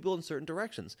turns people in certain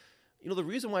directions. You know, the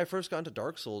reason why I first got into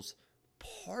Dark Souls,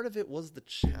 part of it was the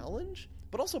challenge,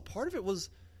 but also part of it was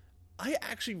I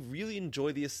actually really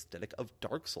enjoy the aesthetic of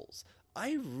Dark Souls.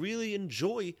 I really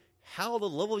enjoy how the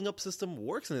leveling up system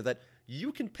works in it, that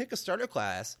you can pick a starter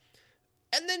class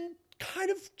and then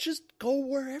kind of just go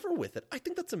wherever with it. I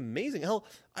think that's amazing. Hell,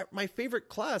 my favorite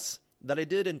class that I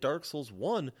did in Dark Souls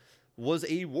 1 was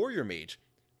a warrior mage.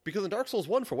 Because in Dark Souls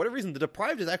 1, for whatever reason, the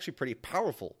deprived is actually pretty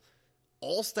powerful.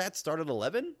 All stats start at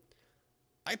 11.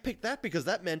 I picked that because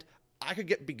that meant I could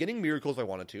get beginning miracles if I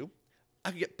wanted to.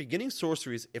 I could get beginning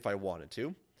sorceries if I wanted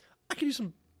to. I could use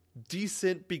some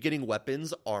decent beginning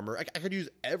weapons, armor. I could use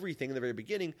everything in the very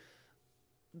beginning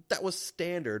that was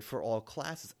standard for all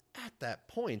classes at that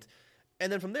point.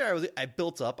 And then from there, I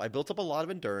built up a lot of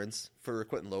endurance for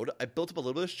equip and load. I built up a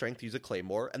little bit of strength to use a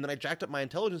claymore, and then I jacked up my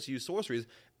intelligence to use sorceries.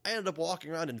 I ended up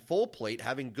walking around in full plate,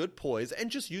 having good poise, and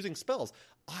just using spells.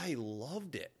 I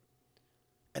loved it.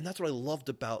 And that's what I loved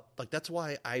about, like, that's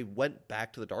why I went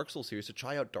back to the Dark Souls series to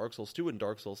try out Dark Souls 2 and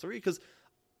Dark Souls 3, because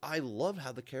I loved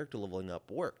how the character leveling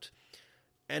up worked.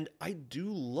 And I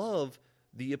do love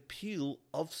the appeal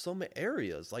of some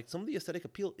areas. Like, some of the aesthetic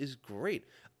appeal is great.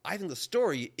 I think the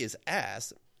story is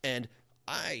ass, and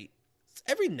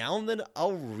every now and then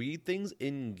I'll read things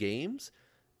in games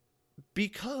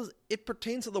because it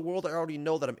pertains to the world I already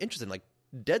know that I'm interested in. Like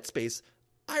Dead Space,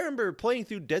 I remember playing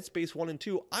through Dead Space 1 and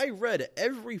 2, I read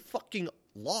every fucking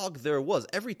log there was.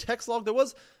 Every text log there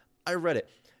was, I read it.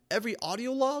 Every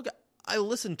audio log, I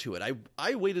listened to it.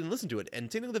 I waited and listened to it.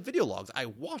 And same thing with the video logs. I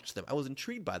watched them. I was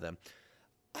intrigued by them.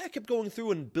 I kept going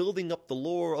through and building up the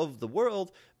lore of the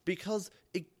world because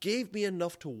it gave me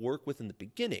enough to work with in the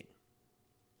beginning.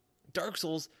 Dark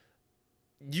Souls,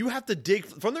 you have to dig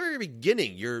from the very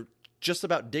beginning. You're just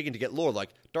about digging to get lore. Like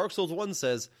Dark Souls 1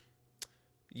 says,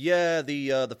 yeah,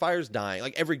 the fire's dying.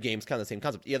 Like every game's kind of the same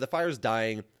concept. Yeah, the fire's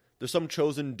dying. There's some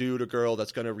chosen dude or girl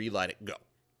that's going to relight it. Go.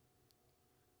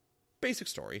 Basic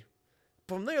story.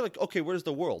 From there, like, okay, where's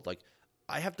the world? Like,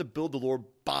 I have to build the lore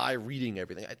by reading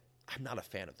everything. I'm not a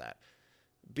fan of that.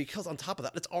 Because on top of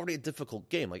that, it's already a difficult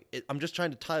game. Like, I'm just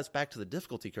trying to tie us back to the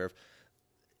difficulty curve.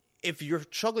 If you're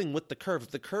struggling with the curve,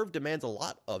 if the curve demands a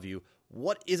lot of you,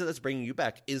 what is it that's bringing you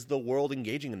back? Is the world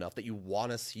engaging enough that you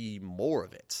want to see more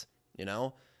of it? You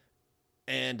know?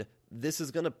 And this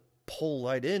is going to pull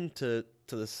right into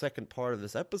the second part of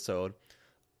this episode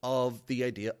of the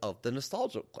idea of the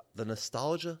nostalgia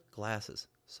glasses.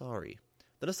 Sorry.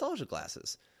 The nostalgia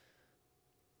glasses.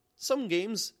 Some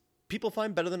games people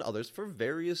find better than others for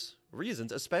various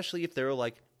reasons, especially if they're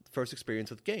like first experience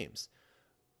with games.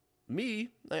 Me,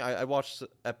 I watched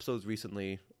episodes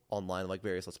recently online, like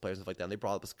various Let's Players and stuff like that, and they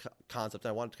brought up this concept, and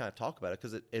I wanted to kind of talk about it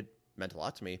because it meant a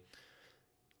lot to me.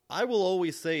 I will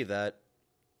always say that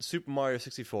Super Mario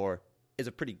 64 is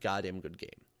a pretty goddamn good game.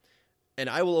 And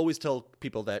I will always tell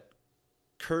people that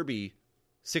Kirby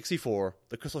 64,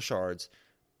 the Crystal Shards,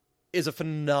 is a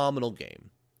phenomenal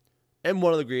game. And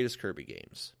one of the greatest Kirby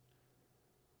games.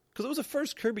 Because it was the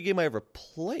first Kirby game I ever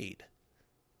played.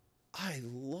 I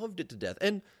loved it to death.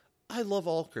 And I love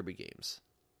all Kirby games.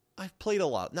 I've played a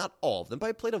lot. Not all of them, but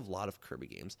I played a lot of Kirby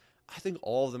games. I think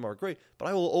all of them are great. But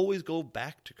I will always go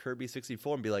back to Kirby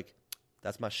 64 and be like,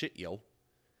 that's my shit, yo.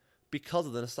 Because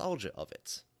of the nostalgia of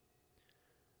it.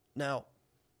 Now,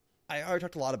 I already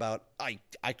talked a lot about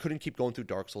I couldn't keep going through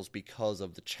Dark Souls because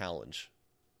of the challenge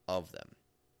of them.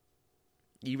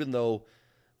 Even though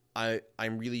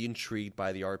I'm really intrigued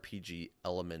by the RPG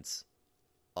elements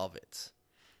of it.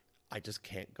 I just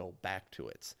can't go back to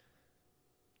it.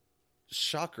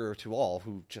 Shocker to all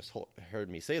who just heard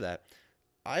me say that,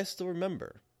 I still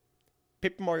remember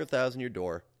Paper Mario Thousand Year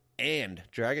Door and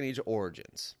Dragon Age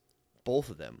Origins. Both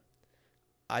of them,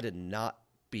 I did not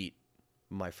beat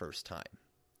my first time.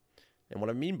 And what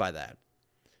I mean by that,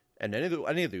 and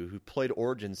any of you who played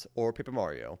Origins or Paper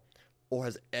Mario, or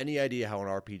has any idea how an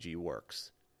RPG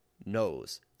works,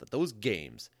 knows that those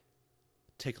games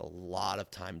take a lot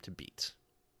of time to beat.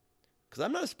 Because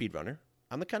I'm not a speedrunner.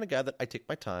 I'm the kind of guy that I take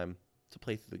my time to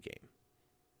play through the game.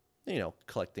 You know,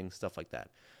 collecting, stuff like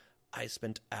that. I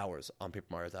spent hours on Paper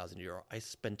Mario 1000 Euro. I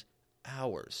spent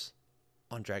hours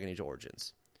on Dragon Age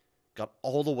Origins. Got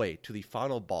all the way to the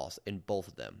final boss in both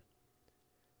of them.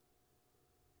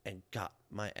 And got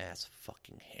my ass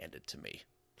fucking handed to me.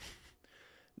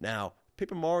 Now,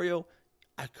 Paper Mario,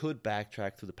 I could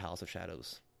backtrack through the Palace of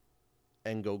Shadows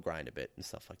and go grind a bit and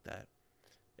stuff like that.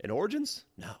 In Origins,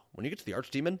 no. When you get to the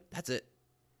Archdemon, that's it.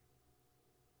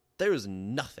 There is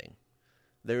nothing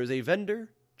There is a vendor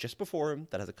just before him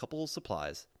that has a couple of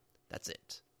supplies. That's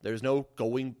it. There's no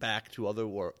going back to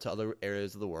other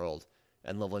areas of the world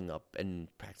and leveling up and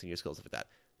practicing your skills like that.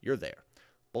 You're there.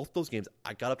 Both those games,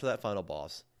 I got up to that final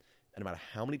boss, and no matter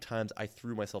how many times I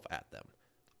threw myself at them,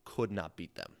 could not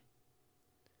beat them.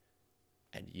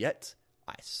 And yet,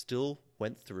 I still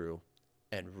went through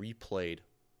and replayed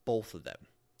both of them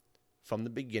from the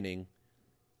beginning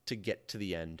to get to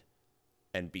the end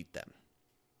and beat them.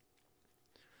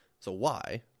 So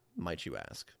why, might you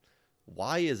ask,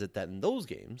 why is it that in those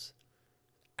games,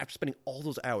 after spending all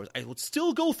those hours, I would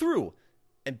still go through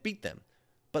and beat them?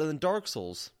 But in Dark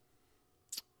Souls,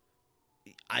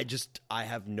 I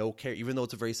have no care, even though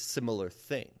it's a very similar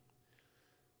thing.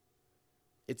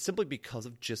 It's simply because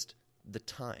of just the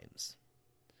times.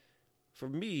 For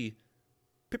me,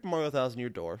 Paper Mario Thousand Year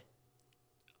Door,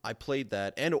 I played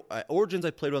that, and Origins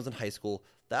I played when I was in high school.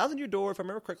 Thousand Year Door, if I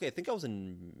remember correctly, I think I was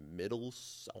in I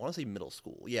want to say middle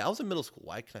school. Yeah, I was in middle school.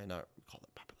 Why can I not recall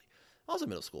that properly? I was in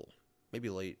middle school, maybe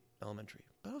late elementary,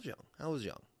 but I was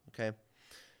young, okay?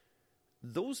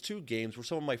 Those two games were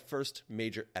some of my first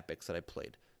major epics that I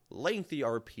played. Lengthy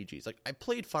RPGs. Like, I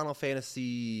played Final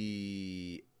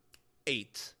Fantasy VIII.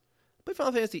 I played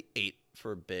Final Fantasy VIII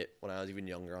for a bit when I was even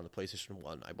younger on the PlayStation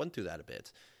 1. I went through that a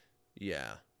bit. Yeah,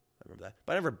 I remember that.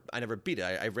 But I never beat it.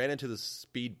 I ran into the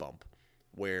speed bump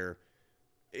where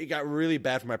it got really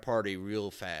bad for my party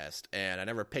real fast, and I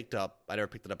never picked it up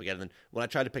again. And then when I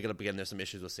tried to pick it up again, there's some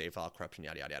issues with save file corruption,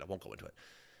 yada, yada, yada. I won't go into it.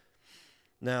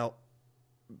 Now,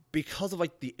 because of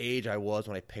like the age I was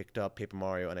when I picked up Paper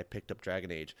Mario and I picked up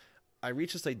Dragon Age, I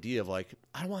reached this idea of like,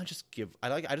 I don't want to just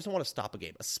I just don't want to stop a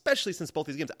game, especially since both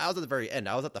these games, I was at the very end.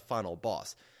 I was at the final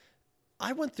boss.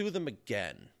 I went through them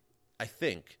again, I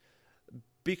think,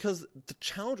 because the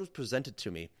challenge was presented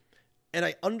to me, and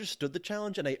I understood the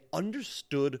challenge, and I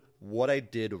understood what I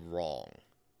did wrong.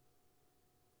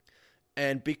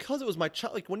 And because it was my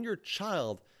child, like when you're a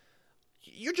child,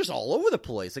 you're just all over the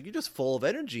place. Like, you're just full of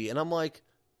energy. And I'm like,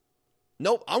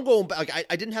 nope, I'm going back. Like,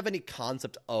 I didn't have any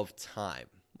concept of time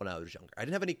when I was younger. I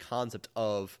didn't have any concept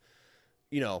of,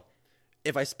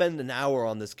 if I spend an hour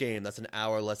on this game, that's an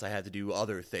hour less I had to do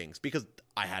other things, because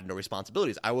I had no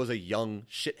responsibilities. I was a young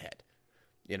shithead.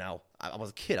 I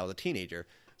was a kid. I was a teenager.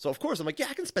 So, of course, I'm like, yeah,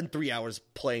 I can spend 3 hours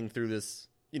playing through this,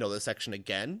 this section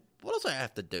again. What else do I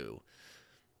have to do?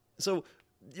 So,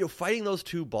 fighting those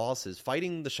two bosses,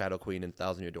 fighting the Shadow Queen in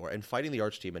Thousand Year Door, and fighting the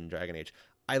Archdemon in Dragon Age,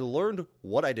 I learned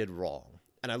what I did wrong.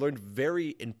 And I learned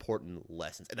very important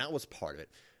lessons. And that was part of it.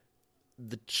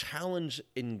 The challenge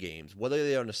in games, whether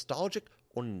they are nostalgic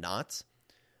or not,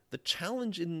 the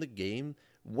challenge in the game,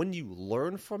 when you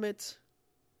learn from it,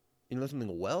 you learn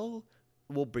something well,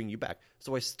 will bring you back.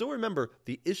 So I still remember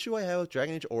the issue I had with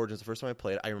Dragon Age Origins the first time I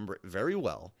played it. I remember it very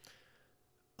well.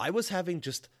 I was having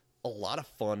just a lot of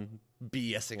fun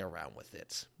BSing around with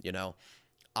it.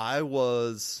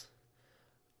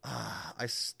 I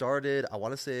started, I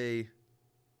want to say,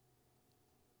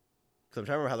 because I'm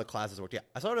trying to remember how the classes worked. Yeah,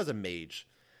 I started as a mage,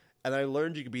 and I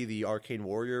learned you could be the arcane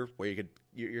warrior, where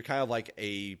you're kind of like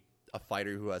a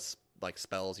fighter who has like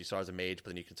spells. You start as a mage, but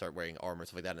then you can start wearing armor and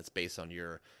stuff like that, and it's based on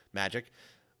your magic.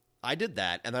 I did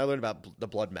that, and I learned about the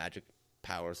blood magic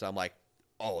power. So I'm like,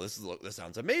 oh, this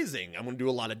sounds amazing. I'm going to do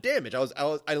a lot of damage.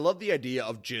 I love the idea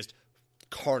of just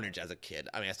carnage as a kid.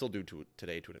 I mean, I still do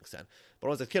today to an extent, but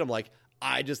when I was a kid, I'm like,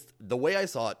 the way I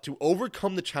saw it, to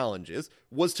overcome the challenges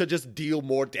was to just deal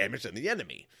more damage than the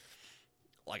enemy.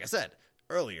 Like I said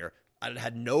earlier, I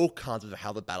had no concept of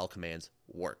how the battle commands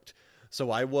worked.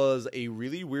 So I was a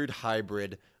really weird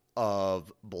hybrid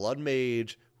of Blood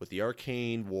Mage with the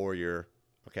Arcane Warrior,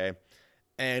 okay?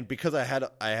 And because I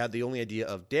had the only idea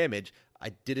of damage, I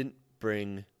didn't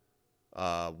bring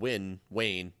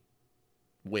Wayne.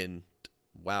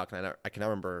 Wow, I cannot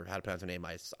remember how to pronounce her name.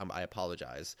 I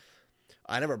apologize.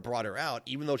 I never brought her out,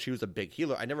 even though she was a big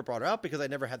healer. I never brought her out because I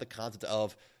never had the concept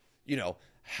of,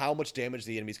 how much damage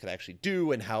the enemies could actually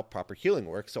do and how proper healing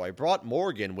works. So I brought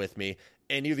Morgan with me,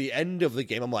 and near the end of the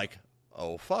game, I'm like,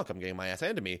 oh, fuck, I'm getting my ass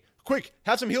handed to me. Quick,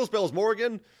 have some heal spells,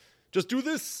 Morgan. Just do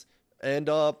this. And,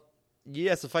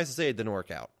 yeah, suffice to say, it didn't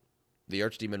work out. The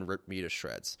Archdemon ripped me to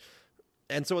shreds.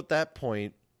 And so at that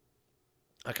point,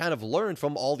 I kind of learned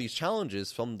from all these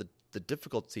challenges, from the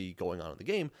difficulty going on in the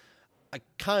game, I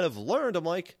kind of learned, I'm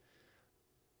like,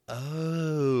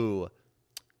 oh,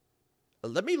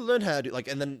 let me learn how to do,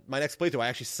 and then my next playthrough, I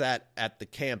actually sat at the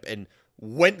camp and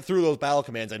went through those battle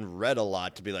commands and read a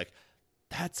lot to be like,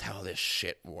 that's how this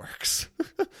shit works.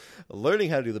 Learning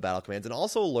how to do the battle commands, and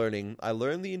also I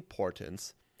learned the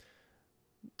importance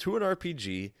to an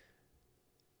RPG,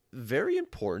 very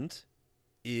important,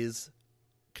 is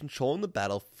controlling the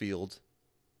battlefield,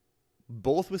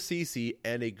 both with CC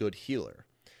and a good healer.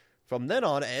 From then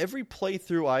on, every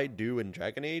playthrough I do in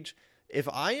Dragon Age, if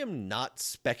I am not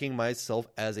speccing myself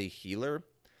as a healer,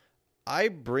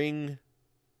 I'm going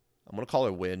to call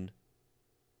her Win,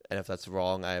 and if that's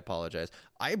wrong, I apologize.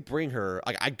 I bring her,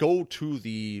 I go to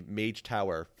the Mage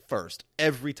Tower first,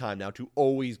 every time now, to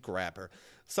always grab her.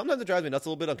 Sometimes it drives me nuts a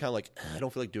little bit. I'm kind of like, I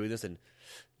don't feel like doing this, and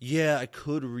yeah, I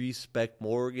could respec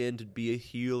Morgan to be a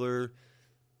healer,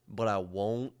 but I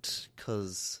won't,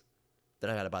 because then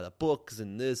I gotta buy the books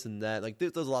and this and that. Like,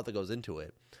 there's a lot that goes into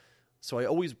it. So I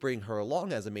always bring her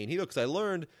along as a main healer, because I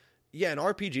learned, in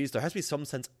RPGs, there has to be some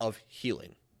sense of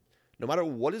healing. No matter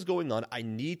what is going on, I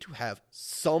need to have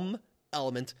some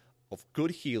element of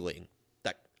good healing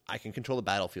that I can control the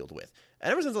battlefield with.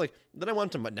 And ever since, then I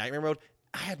went to Nightmare mode,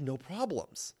 I had no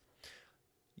problems.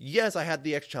 Yes, I had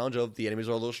the X challenge of the enemies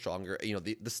are a little stronger,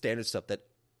 the standard stuff that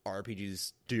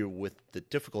RPGs do with the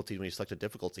difficulty when you select a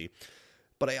difficulty.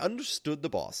 But I understood the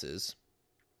bosses,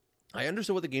 I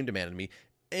understood what the game demanded of me,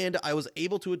 and I was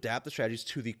able to adapt the strategies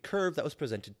to the curve that was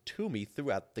presented to me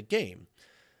throughout the game.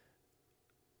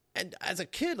 And as a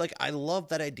kid, I love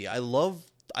that idea. I love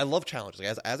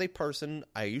challenges. As a person,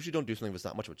 I usually don't do something that's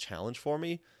not much of a challenge for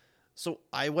me. So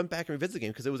I went back and revisited the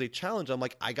game because it was a challenge. I'm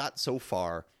like, I got so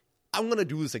far, I'm going to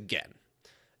do this again.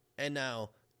 And now,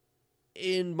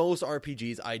 in most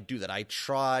RPGs, I do that. I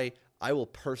will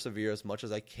persevere as much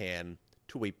as I can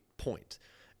to a point.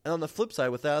 And on the flip side,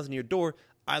 with Thousand Year Door,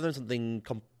 I learned something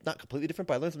not completely different,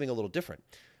 but I learned something a little different.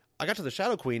 I got to the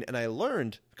Shadow Queen, and I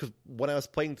learned, because when I was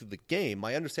playing through the game,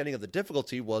 my understanding of the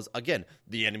difficulty was, again,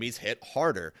 the enemies hit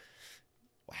harder.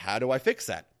 How do I fix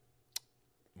that?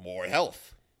 More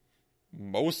health.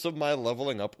 Most of my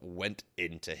leveling up went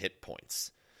into hit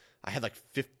points. I had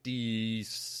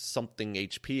 50-something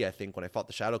HP, I think, when I fought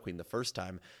the Shadow Queen the first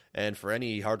time. And for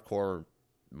any hardcore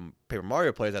Paper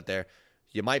Mario players out there,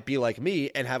 you might be like me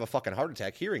and have a fucking heart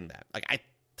attack hearing that.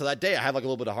 To that day, I had a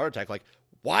little bit of heart attack.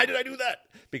 Why did I do that?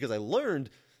 Because I learned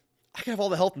I can have all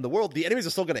the health in the world. The enemies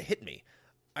are still going to hit me.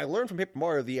 I learned from Paper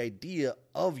Mario the idea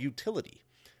of utility.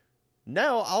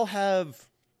 Now I'll have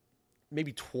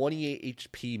maybe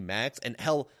 28 HP max, and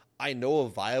hell, I know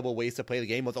of viable ways to play the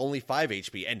game with only 5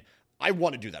 HP, and I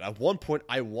want to do that. At one point,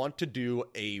 I want to do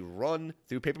a run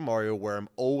through Paper Mario where I'm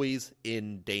always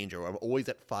in danger, where I'm always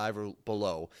at 5 or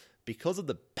below, because of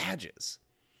the badges.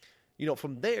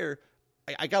 From there,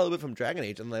 I got a little bit from Dragon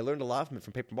Age, and I learned a lot from it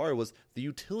from Paper Mario, was the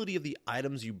utility of the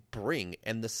items you bring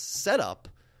and the setup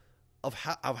of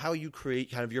how you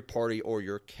create kind of your party or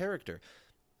your character.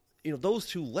 Those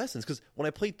two lessons, because when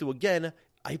I played through again,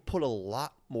 I put a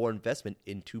lot more investment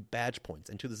into badge points,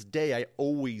 and to this day, I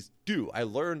always do. I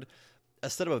learned a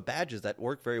set of badges that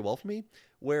work very well for me,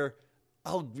 where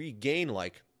I'll regain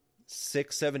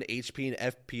 6, 7 HP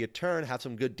and FP a turn, have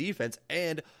some good defense,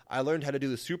 and I learned how to do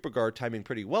the super guard timing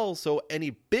pretty well, so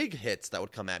any big hits that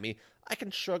would come at me, I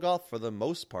can shrug off for the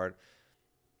most part.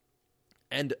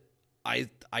 And I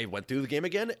went through the game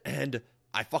again, and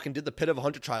I fucking did the Pit of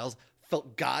 100 Trials,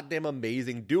 felt goddamn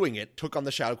amazing doing it, took on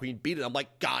the Shadow Queen, beat it, I'm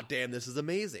like, goddamn, this is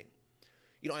amazing.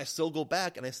 I still go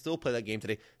back, and I still play that game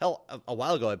today. Hell, a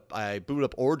while ago, I booted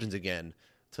up Origins again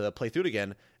to play through it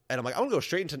again, and I'm like, I'm going to go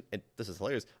straight into, and this is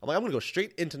hilarious, I'm going to go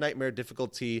straight into Nightmare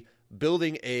difficulty,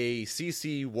 building a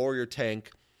CC warrior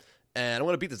tank, and I'm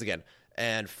going to beat this again.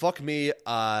 And fuck me,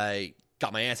 I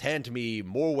got my ass handed to me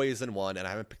more ways than one, and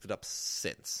I haven't picked it up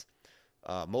since.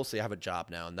 Mostly I have a job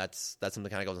now, and that's something that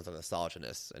kind of goes into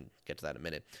nostalgia-ness, and get to that in a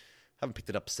minute. Haven't picked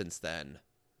it up since then.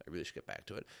 I really should get back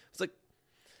to it. It's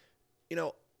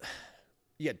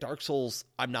Dark Souls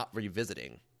I'm not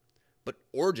revisiting. But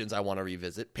Origins I want to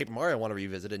revisit. Paper Mario I want to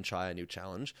revisit and try a new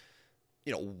challenge.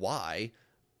 Why?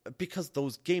 Because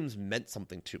those games meant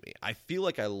something to me. I feel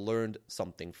like I learned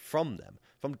something from them.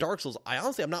 From Dark Souls,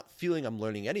 I'm not feeling I'm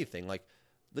learning anything.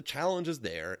 The challenge is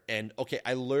there, and okay,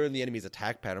 I learned the enemy's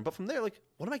attack pattern, but from there, what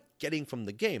am I getting from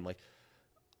the game?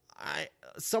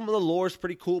 Some of the lore is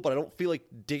pretty cool, but I don't feel like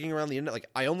digging around the internet.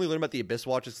 I only learned about the Abyss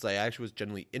Watches because I actually was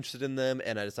genuinely interested in them,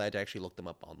 and I decided to actually look them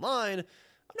up online.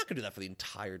 I'm not going to do that for the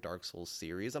entire Dark Souls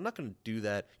series. I'm not going to do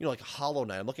that, Hollow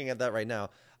Knight. I'm looking at that right now.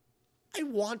 I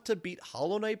want to beat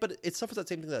Hollow Knight, but it suffers that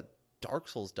same thing that Dark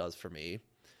Souls does for me.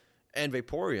 And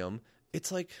Vaporeon, it's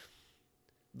the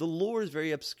lore is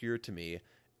very obscure to me.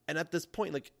 And at this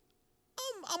point,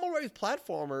 I'm alright with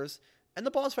platformers, and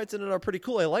the boss fights in it are pretty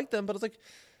cool. I like them, but it's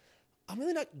I'm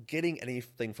really not getting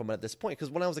anything from it at this point.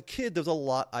 Because when I was a kid, there was a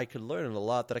lot I could learn, and a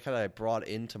lot that I kind of brought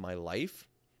into my life.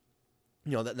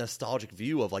 That nostalgic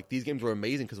view of these games were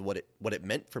amazing because what it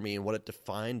meant for me and what it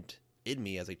defined in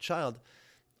me as a child.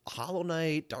 Hollow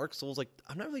Knight, Dark Souls, like,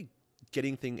 I'm not really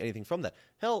getting anything from that.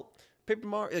 Hell, Paper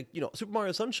Mario, like, Super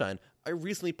Mario Sunshine, I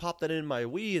recently popped that in my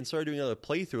Wii and started doing another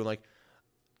playthrough, and, like,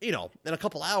 in a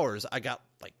couple hours, I got,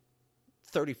 like,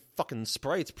 30 fucking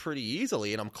sprites pretty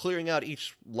easily, and I'm clearing out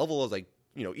each level as, like,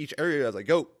 each area as I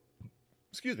go,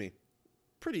 excuse me,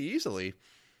 pretty easily.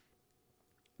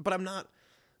 But I'm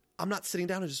not sitting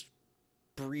down and just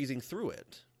breezing through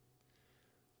it.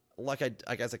 Like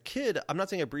as a kid, I'm not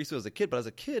saying I breezed through as a kid, but as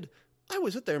a kid, I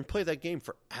would sit there and play that game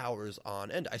for hours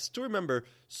on end. I still remember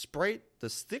the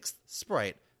sixth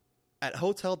sprite at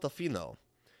Hotel Delfino,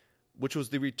 which was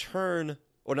the return,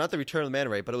 or not the return of the manta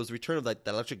ray, but it was the return of that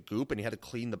electric goop, and you had to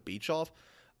clean the beach off.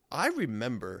 I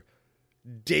remember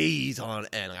days on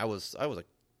end. I was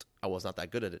not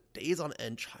that good at it. Days on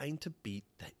end trying to beat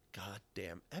that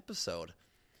goddamn episode.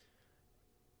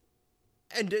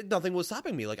 And nothing was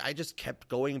stopping me. Like, I just kept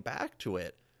going back to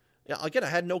it. Again, I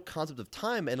had no concept of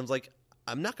time, and I was like,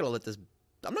 I'm not gonna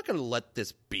let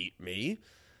this beat me.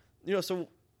 So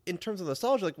in terms of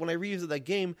nostalgia, like, when I revisit that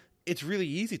game, it's really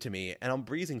easy to me, and I'm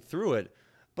breezing through it.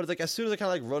 But it's like, as soon as I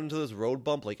kind of like run into this road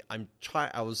bump, like,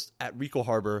 I was at Rico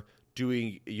Harbor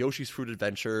doing Yoshi's Fruit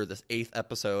Adventure, this 8th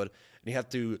episode, and you have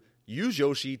to use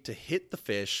Yoshi to hit the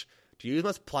fish, to use them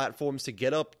as platforms to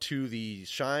get up to the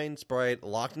Shine Sprite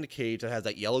locked in the cage that has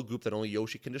that yellow goop that only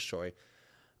Yoshi can destroy.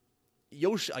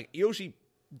 Yoshi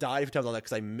died a few times on that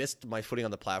because I missed my footing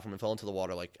on the platform and fell into the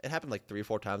water. Like, it happened like 3 or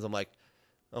 4 times. I'm like,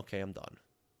 okay, I'm done.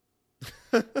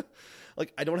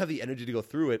 Like, I don't have the energy to go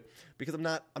through it because I'm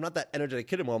not that energetic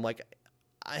kid anymore. I'm like,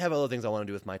 I have other things I want to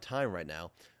do with my time right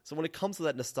now. So when it comes to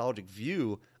that nostalgic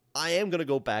view, I am going to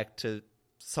go back to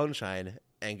Sunshine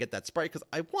and get that sprite because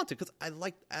I want to, because I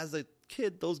liked, as a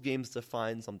kid, those games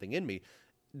define something in me.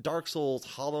 Dark Souls,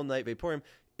 Hollow Knight, Vaporeon,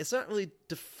 it's not really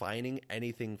defining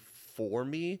anything for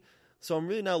me. So I'm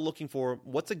really now looking for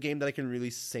what's a game that I can really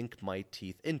sink my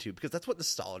teeth into, because that's what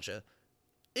nostalgia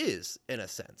is, in a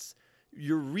sense.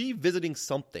 You're revisiting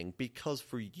something because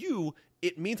for you,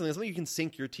 it means something you can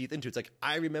sink your teeth into. It's like,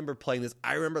 I remember playing this.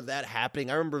 I remember that happening.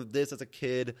 I remember this as a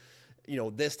kid.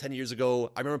 This 10 years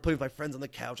ago. I remember playing with my friends on the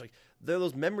couch. Like, there are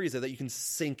those memories there that you can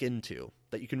sink into,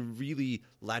 that you can really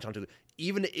latch onto,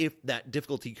 even if that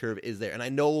difficulty curve is there. And I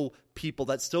know people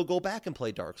that still go back and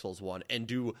play Dark Souls 1 and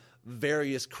do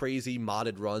various crazy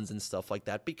modded runs and stuff like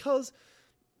that because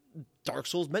Dark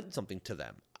Souls meant something to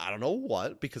them. I don't know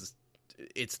what, because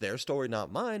it's their story,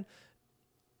 not mine.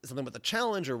 Something with the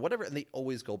challenge or whatever, and they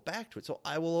always go back to it. So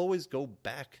I will always go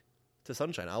back to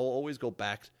Sunshine. I will always go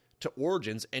back to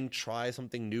Origins and try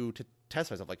something new to test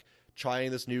myself, like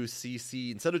trying this new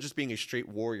CC. Instead of just being a straight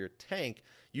warrior tank,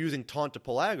 using taunt to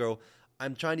pull aggro,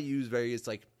 I'm trying to use various,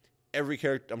 like, every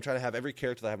character. I'm trying to have every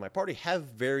character that I have in my party have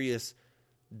various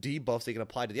debuffs they can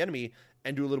apply to the enemy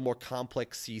and do a little more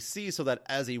complex CC, so that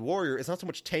as a warrior, it's not so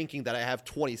much tanking that I have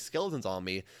 20 skeletons on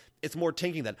me. It's more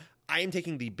tanking that I am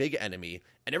taking the big enemy,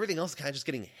 and everything else is kind of just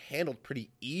getting handled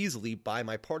pretty easily by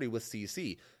my party with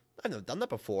CC. I've never done that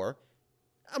before.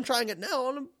 I'm trying it now,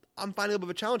 and I'm finding a bit of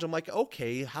a challenge. I'm like,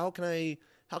 okay, how can I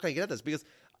get at this? Because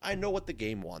I know what the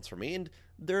game wants from me, and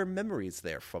there are memories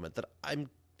there from it that I'm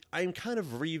kind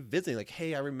of revisiting. Like,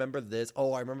 hey, I remember this.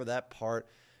 Oh, I remember that part.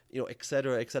 Et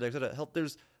cetera, et cetera, et cetera. Help.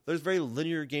 There's very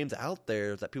linear games out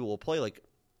there that people will play, like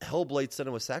Hellblade: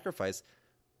 Senua's Sacrifice.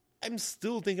 I'm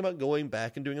still thinking about going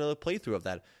back and doing another playthrough of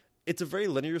that. It's a very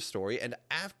linear story, and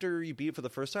after you beat it for the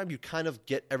first time, you kind of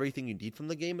get everything you need from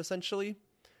the game, essentially.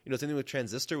 Same thing with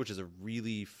Transistor, which is a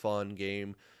really fun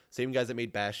game. Same guys that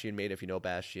made Bastion made, if you know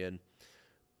Bastion.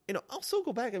 I'll still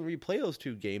go back and replay those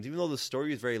 2 games, even though the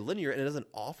story is very linear and it doesn't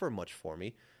offer much for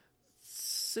me.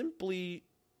 Simply,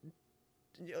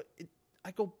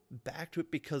 I go back to it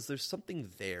because there's something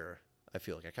there. I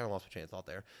feel like I kind of lost my train of thought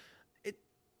there. It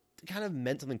kind of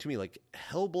meant something to me. Like,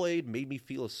 Hellblade made me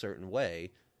feel a certain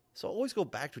way, so I always go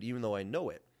back to it even though I know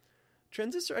it.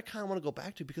 Transistor, I kind of want to go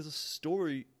back to because the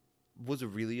story was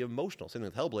really emotional. Same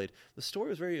thing with Hellblade. The story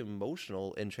was very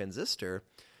emotional in Transistor,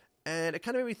 and it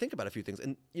kind of made me think about a few things.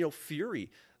 And, Fury,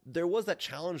 there was that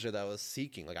challenge there that I was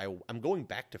seeking. Like, I'm going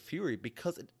back to Fury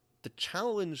because the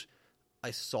challenge I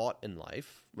sought in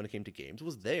life when it came to games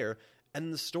was there,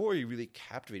 and the story really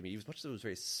captivated me. As much as it was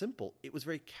very simple, it was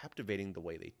very captivating the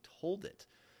way they told it.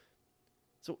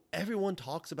 So everyone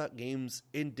talks about games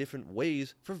in different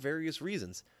ways for various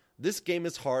reasons. This game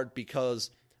is hard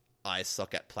because I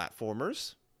suck at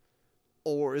platformers?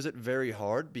 Or is it very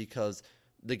hard because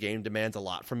the game demands a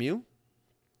lot from you?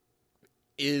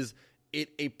 Is it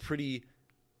a pretty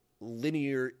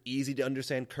linear, easy to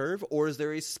understand curve? Or is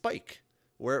there a spike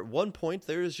where at one point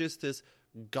there is just this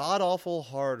god-awful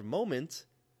hard moment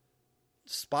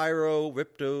Spyro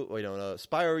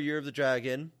Year of the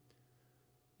Dragon.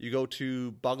 You go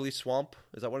to Boggly Swamp.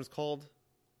 Is that what it's called?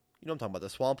 You know what I'm talking about, the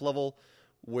swamp level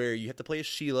where you have to play as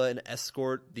Sheila and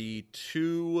escort the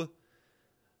two,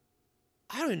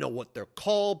 I don't even know what they're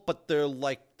called, but they're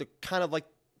kind of like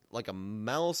a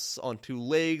mouse on two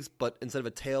legs, but instead of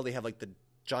a tail, they have like the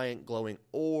giant glowing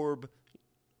orb.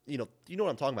 You know what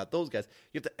I'm talking about, those guys.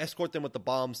 You have to escort them with the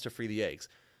bombs to free the eggs.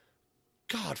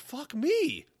 God, fuck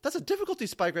me. That's a difficulty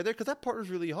spike right there, because that part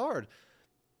was really hard.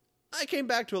 I came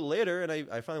back to it later, and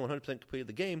I finally 100% completed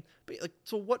the game. But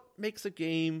so what makes a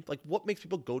game, what makes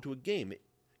people go to a game?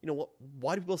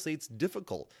 Why do people say it's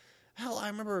difficult? Hell, I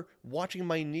remember watching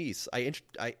my niece.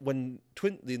 When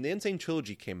the Insane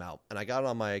Trilogy came out, and I got it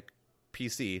on my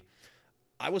PC,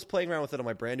 I was playing around with it on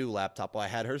my brand new laptop while I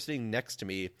had her sitting next to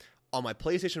me on my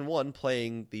PlayStation 1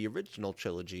 playing the original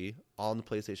trilogy on the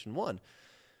PlayStation 1.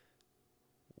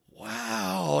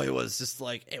 Wow, it was just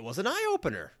it was an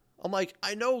eye-opener. I'm like,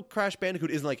 I know Crash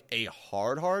Bandicoot isn't a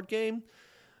hard game,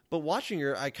 but watching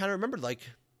her, I kind of remembered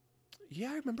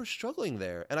yeah, I remember struggling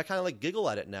there. And I kind of giggle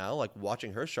at it now,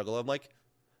 watching her struggle. I'm like,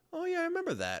 oh yeah, I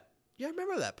remember that. Yeah, I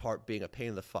remember that part being a pain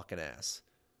in the fucking ass.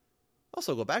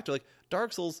 Also, go back to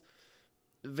Dark Souls,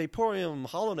 Vaporeon,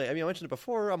 Hollow Knight. I mean, I mentioned it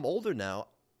before, I'm older now.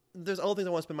 There's other things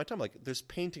I want to spend my time there's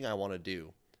painting I want to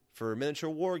do for miniature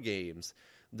war games.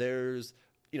 There's,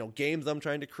 games I'm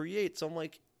trying to create. So I'm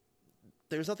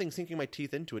there's nothing sinking my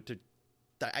teeth into it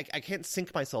I can't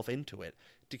sink myself into it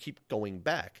to keep going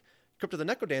back. Crypt of the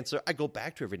Necrodancer, I go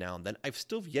back to every now and then. I've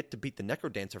still yet to beat the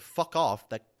Necrodancer. Fuck off.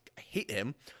 I hate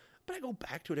him. But I go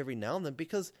back to it every now and then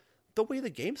because the way the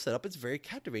game's set up, it's very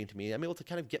captivating to me. I'm able to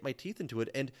kind of get my teeth into it,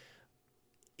 and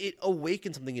it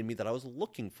awakened something in me that I was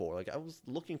looking for. I was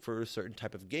looking for a certain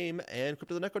type of game, and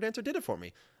Crypt of the Necrodancer did it for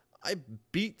me. I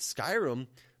beat Skyrim,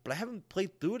 but I haven't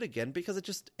played through it again because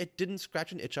it didn't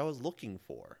scratch an itch I was looking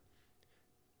for.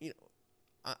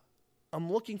 I'm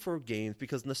looking for games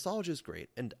because nostalgia is great,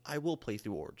 and I will play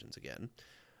through Origins again.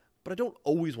 But I don't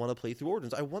always want to play through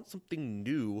Origins. I want something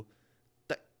new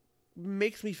that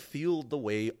makes me feel the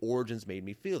way Origins made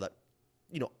me feel. That,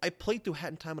 I played through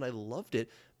Hat in Time and I loved it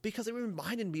because it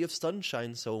reminded me of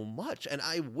Sunshine so much, and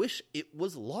I wish it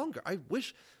was longer. I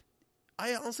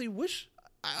honestly wish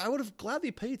I would have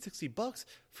gladly paid $60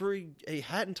 for a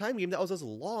Hat in Time game that was as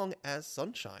long as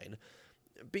Sunshine,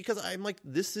 because I'm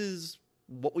this is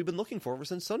what we've been looking for ever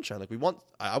since Sunshine.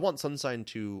 I want Sunshine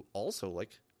 2 also.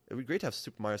 It'd be great to have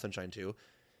Super Mario Sunshine 2.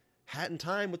 Hat in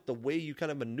Time, with the way you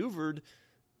kind of maneuvered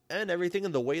and everything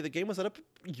and the way the game was set up,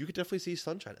 you could definitely see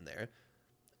Sunshine in there.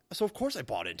 So of course I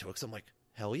bought into it because I'm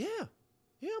hell yeah.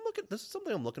 Yeah, this is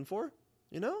something I'm looking for,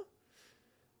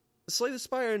 Slay the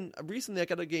Spire, and recently I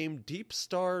got a game, Deep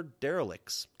Star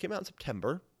Derelicts. Came out in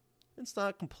September. It's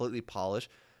not completely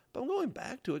polished, but I'm going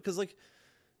back to it because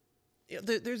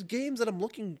there's games that I'm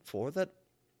looking for that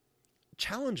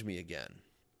challenge me again.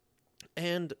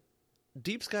 And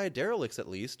Deep Sky Derelicts, at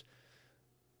least,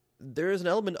 there is an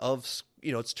element of,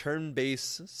 it's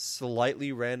turn-based,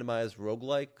 slightly randomized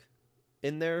roguelike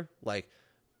in there.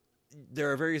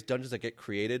 There are various dungeons that get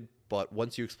created, but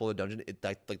once you explore the dungeon,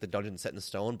 the dungeon's set in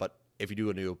stone. But if you do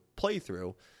a new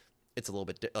playthrough, it's a little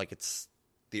bit it's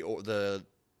the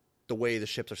way the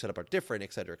ships are set up are different,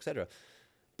 etc., etc.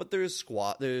 But there's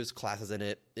classes in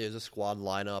it. There's a squad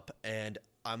lineup, and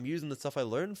I'm using the stuff I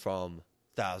learned from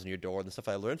Thousand Year Door and the stuff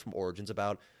I learned from Origins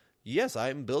about, yes,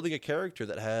 I'm building a character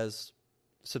that has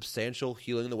substantial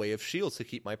healing in the way of shields to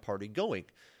keep my party going.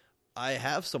 I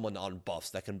have someone on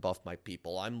buffs that can buff my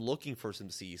people. I'm looking for some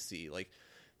CC.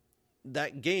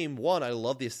 That game, one, I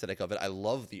love the aesthetic of it. I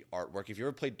love the artwork. If you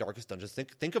ever played Darkest Dungeons,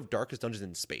 think of Darkest Dungeons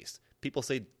in space. People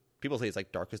say it's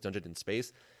like Darkest Dungeon in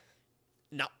space.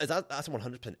 Now, that's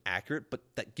 100% accurate, but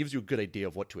that gives you a good idea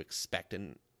of what to expect,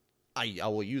 and I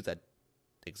will use that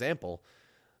example.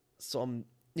 So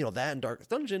that and Darkest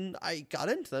Dungeon, I got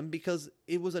into them because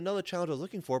it was another challenge I was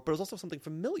looking for, but it was also something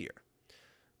familiar.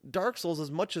 Dark Souls,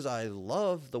 as much as I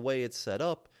love the way it's set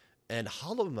up, and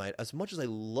Hollow Knight, as much as I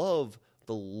love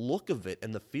the look of it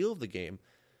and the feel of the game,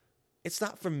 it's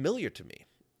not familiar to me.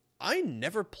 I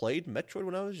never played Metroid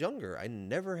when I was younger. I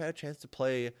never had a chance to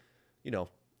play,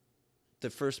 the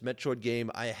first Metroid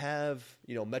game. I have,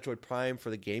 Metroid Prime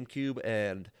for the GameCube,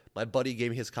 and my buddy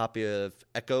gave me his copy of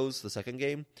Echoes, the second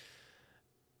game.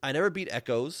 I never beat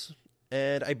Echoes,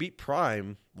 and I beat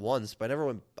Prime once, but I never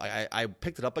went. I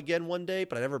picked it up again one day,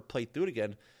 but I never played through it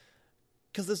again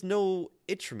because there's no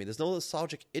itch for me. There's no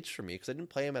nostalgic itch for me because I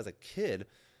didn't play him as a kid.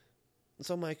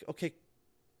 So I'm okay,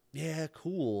 yeah,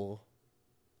 cool.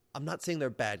 I'm not saying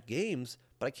they're bad games,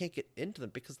 but I can't get into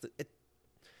them because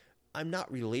I'm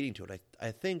not relating to it.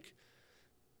 I think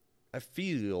I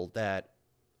feel that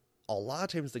a lot of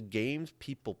times the games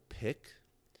people pick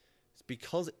is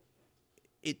because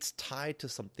it's tied to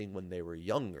something when they were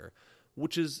younger,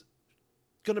 which is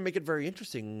going to make it very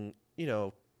interesting,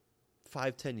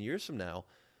 5-10 years from now,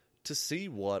 to see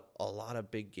what a lot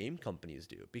of big game companies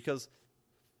do. Because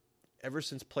ever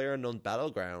since PlayerUnknown's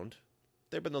Battleground,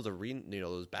 there have been those arena,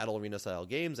 those battle arena style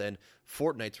games, and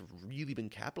Fortnite's really been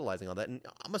capitalizing on that. And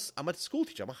I'm a school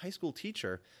teacher. I'm a high school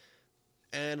teacher.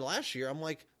 And last year, I'm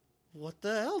like, what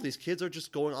the hell? These kids are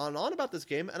just going on and on about this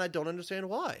game, and I don't understand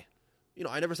why.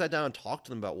 I never sat down and talked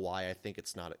to them about why I think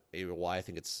it's not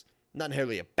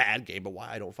inherently a bad game, but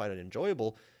why I don't find it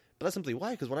enjoyable. But that's simply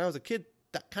why, because when I was a kid,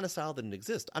 that kind of style didn't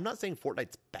exist. I'm not saying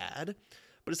Fortnite's bad,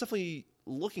 but it's definitely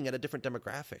looking at a different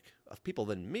demographic of people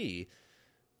than me.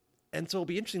 And so it'll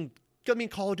be interesting. I mean,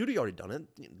 Call of Duty already done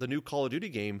it. The new Call of Duty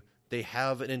game, they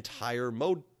have an entire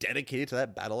mode dedicated to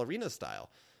that battle arena style.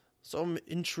 So I'm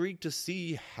intrigued to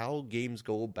see how games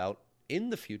go about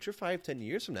in the future, 5-10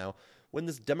 years from now, when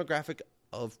this demographic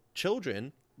of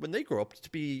children, when they grow up to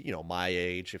be, my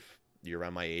age, if you're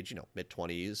around my age,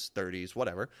 mid-20s, 30s,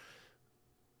 whatever,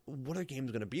 what are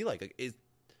games going to be like? Is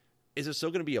there still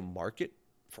going to be a market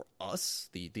for us,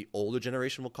 the older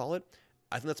generation, we'll call it?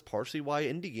 I think that's partially why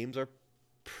indie games are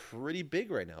pretty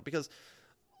big right now, because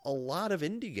a lot of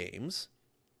indie games,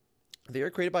 they are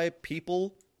created by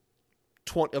people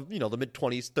the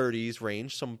mid-20s, 30s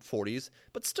range, some 40s,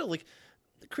 but still,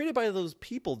 created by those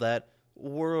people that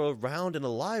were around and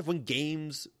alive when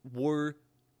games were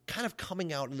kind of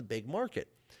coming out in the big market.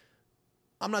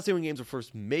 I'm not saying when games were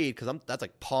first made, because that's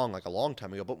like Pong, a long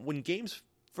time ago, but when games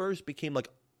first became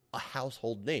a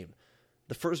household name,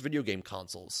 the first video game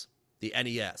consoles, the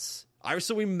NES. I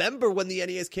still remember when the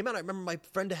NES came out. I remember my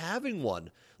friend having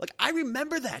one. I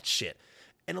remember that shit.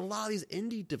 And a lot of these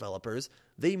indie developers,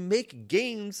 they make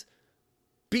games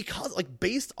because,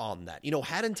 based on that.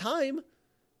 Hat in Time,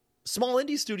 small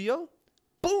indie studio,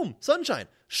 boom, Sunshine,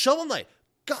 Shovel Knight.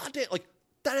 Goddamn,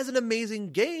 that is an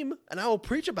amazing game, and I will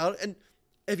preach about it. And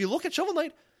if you look at Shovel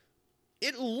Knight,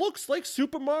 it looks like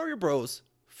Super Mario Bros.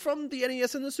 From the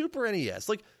NES and the Super NES.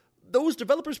 Those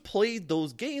developers played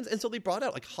those games, and so they brought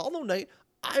out, Hollow Knight.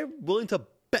 I'm willing to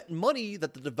bet money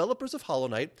that the developers of Hollow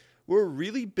Knight were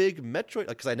really big Metroid,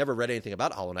 because I never read anything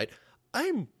about Hollow Knight.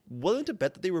 I'm willing to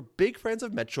bet that they were big fans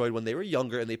of Metroid when they were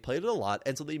younger, and they played it a lot,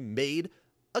 and so they made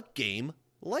a game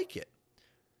like it.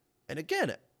 And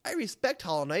again, I respect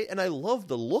Hollow Knight, and I love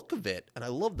the look of it, and I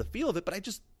love the feel of it, but I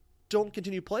just don't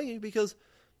continue playing it because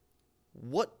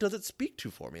what does it speak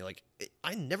to for me?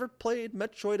 I never played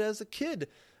Metroid as a kid,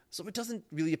 so it doesn't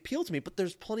really appeal to me, but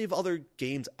there's plenty of other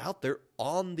games out there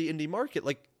on the indie market,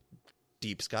 like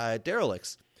Deep Sky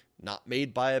Derelicts, not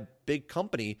made by a big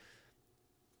company,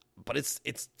 but it's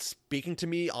speaking to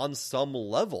me on some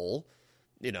level.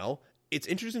 It's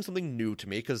introducing something new to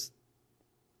me, because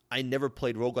I never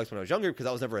played roguelikes when I was younger, because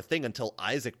that was never a thing until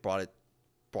Isaac brought it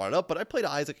up. But I played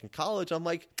Isaac in college. I'm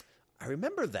like, I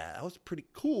remember that. That was pretty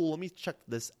cool. Let me check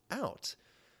this out.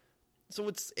 So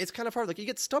it's kind of hard. You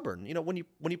get stubborn. When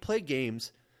you play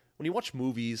games, when you watch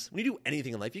movies, when you do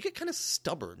anything in life, you get kind of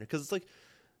stubborn, because it's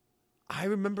I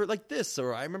remember this,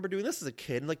 or I remember doing this as a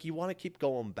kid, and you want to keep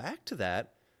going back to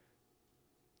that.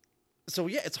 So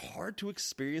yeah, it's hard to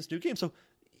experience new games. So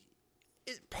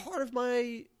part of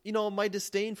my, my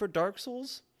disdain for Dark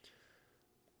Souls,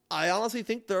 I honestly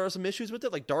think there are some issues with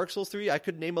it. Dark Souls 3, I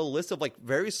could name a list of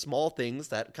very small things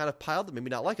that kind of piled that made me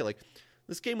not like it.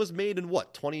 This game was made in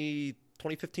 2015,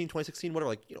 2016,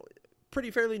 whatever, pretty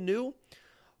fairly new.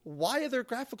 Why are there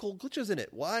graphical glitches in it?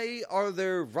 Why are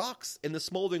there rocks in the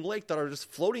smoldering lake that are just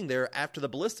floating there after the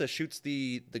ballista shoots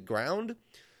the ground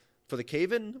for the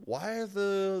cave-in? Why are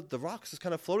the rocks just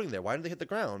kind of floating there? Why didn't they hit the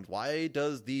ground? Why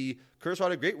does the Curse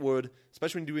Rod of Greatwood,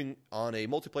 especially when doing on a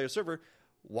multiplayer server,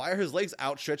 why are his legs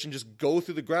outstretched and just go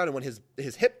through the ground, and when his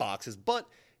hitbox, his butt,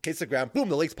 hits the ground, boom,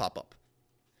 the legs pop up?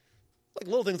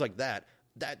 Little things like that.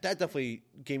 That definitely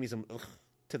gave me some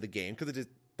to the game, because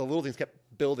the little things kept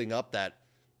building up that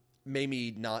made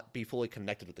me not be fully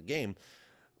connected with the game.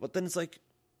 But then it's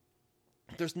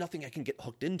there's nothing I can get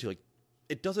hooked into.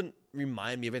 It doesn't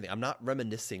remind me of anything. I'm not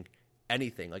reminiscing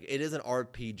anything. It is an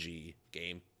RPG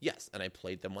game, yes, and I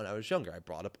played them when I was younger. I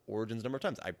brought up Origins a number of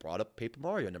times. I brought up Paper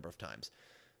Mario a number of times.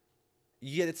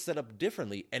 Yet it's set up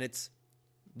differently, and it's,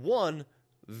 one,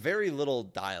 very little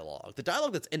dialogue. The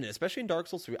dialogue that's in it, especially in Dark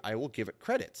Souls 3, I will give it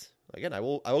credit. Again, I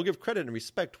will give credit and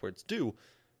respect where it's due.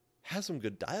 Has some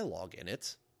good dialogue in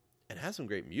it, and has some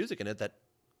great music in it that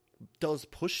does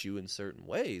push you in certain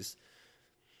ways.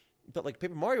 But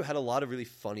Paper Mario had a lot of really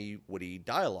funny, witty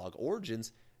dialogue.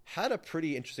 Origins had a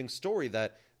pretty interesting story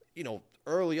that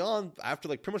early on, after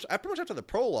pretty much after the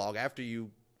prologue, after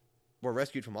you were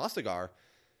rescued from Ostagar,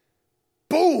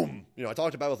 boom! I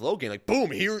talked about it with Logan,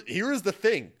 boom, here is the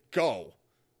thing. Go.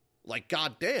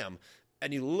 Goddamn.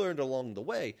 And you learned along the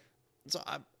way. So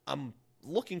I'm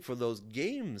looking for those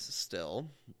games still,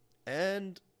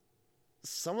 and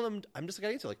some of them I'm just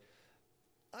getting into. Like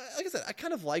I said, I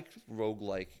kind of like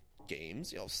roguelike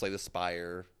games. Slay the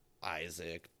Spire,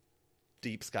 Isaac,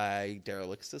 Deep Sky,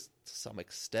 Derelict to some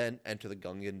extent, Enter the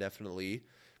Gungeon definitely,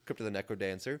 Crypt of the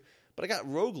Necrodancer. But I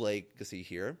got Rogue Legacy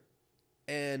here,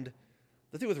 and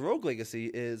the thing with Rogue Legacy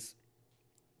is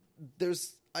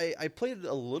I played it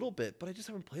a little bit, but I just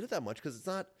haven't played it that much because it's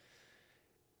not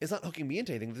hooking me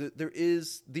into anything.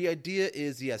 The idea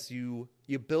is, yes, you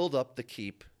build up the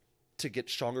keep to get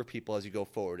stronger people as you go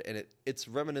forward, and it's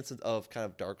reminiscent of kind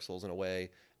of Dark Souls in a way,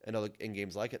 and other in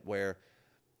games like it, where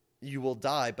you will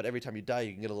die, but every time you die,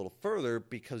 you can get a little further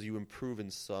because you improve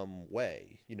in some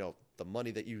way. The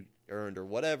money that you earned or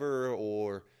whatever,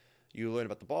 or you learn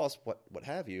about the boss, what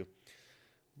have you.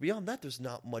 Beyond that, there's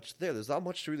not much there. There's not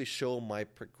much to really show my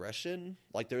progression.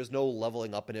 There's no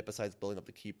leveling up in it besides building up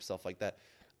the keep, stuff like that.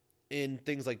 In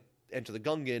things like Enter the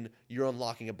Gungeon, you're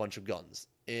unlocking a bunch of guns.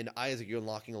 In Isaac, you're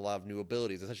unlocking a lot of new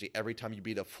abilities. Essentially, every time you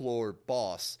beat a floor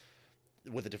boss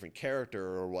with a different character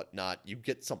or whatnot, you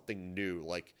get something new.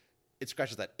 It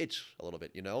scratches that itch a little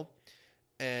bit,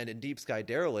 And in Deep Sky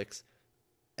Derelicts,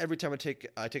 every time I take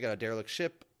out a derelict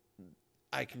ship,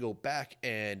 I can go back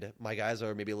and my guys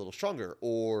are maybe a little stronger,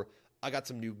 or I got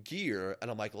some new gear and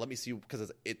I'm like, let me see,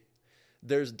 because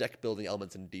there's deck building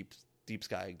elements in Deep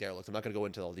Sky Derelicts. I'm not going to go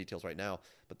into all the details right now,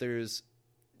 but there's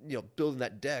building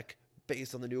that deck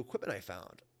based on the new equipment I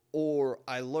found, or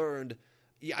I learned.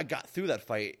 I got through that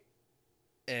fight,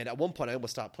 and at one point I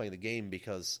almost stopped playing the game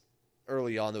because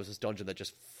early on there was this dungeon that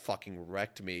just fucking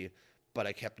wrecked me, but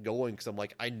I kept going because I'm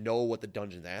like, I know what the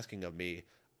dungeon's asking of me.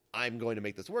 I'm going to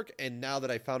make this work, and now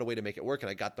that I found a way to make it work and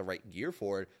I got the right gear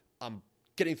for it, I'm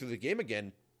getting through the game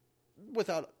again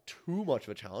without too much of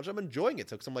a challenge. I'm enjoying it,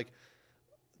 because I'm like,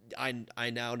 I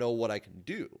now know what I can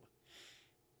do.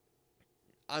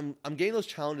 I'm getting those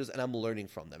challenges and I'm learning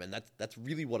from them, and that's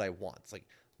really what I want. It's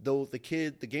though the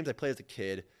games I played as a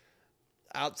kid,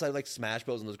 outside of Smash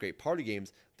Bros and those great party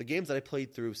games, the games that I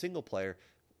played through single player,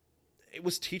 it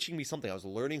was teaching me something. I was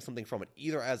learning something from it,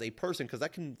 either as a person, because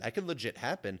that can legit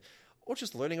happen, or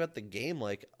just learning about the game.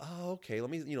 Oh, okay, let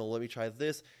me try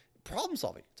this. Problem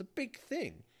solving, it's a big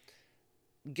thing.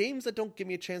 Games that don't give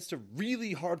me a chance to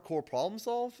really hardcore problem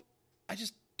solve, I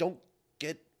just don't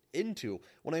get into.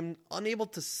 When I'm unable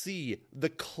to see the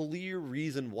clear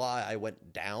reason why I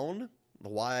went down,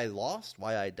 why I lost,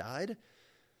 why I died,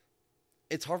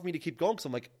 it's hard for me to keep going, because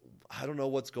I'm like, I don't know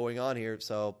what's going on here,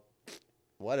 so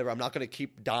whatever. I'm not going to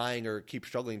keep dying or keep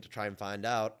struggling to try and find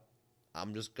out.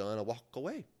 I'm just going to walk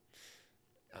away.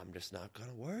 I'm just not going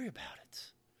to worry about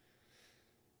it.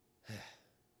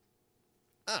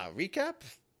 Recap?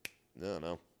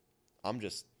 No. I'm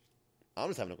just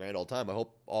having a grand old time. I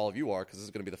hope all of you are, because this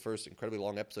is going to be the first incredibly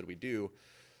long episode we do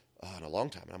in a long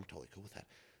time, and I'm totally cool with that.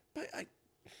 But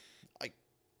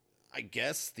I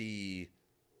guess the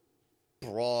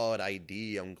broad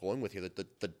idea I'm going with here, that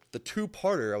the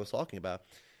two-parter I was talking about,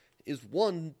 is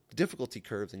one, difficulty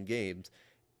curves in games,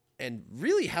 and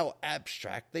really how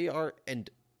abstract they are, and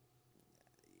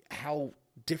how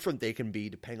different they can be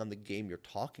depending on the game you're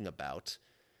talking about,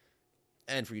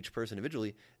 and for each person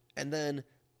individually. And then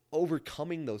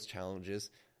overcoming those challenges,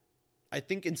 I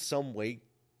think in some way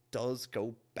does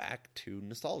go back to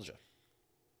nostalgia.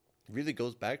 It really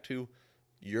goes back to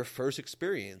your first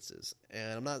experiences.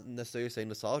 And I'm not necessarily saying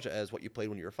nostalgia as what you played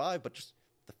when you were 5, but just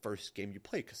the first game you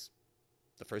played, because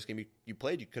the first game you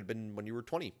played, you could have been when you were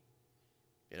 20.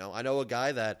 I know a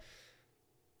guy that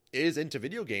is into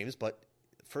video games, but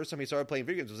the first time he started playing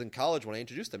video games was in college when I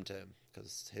introduced him to him,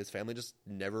 because his family just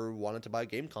never wanted to buy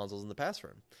game consoles in the past for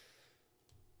him.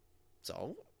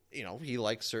 So, he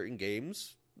likes certain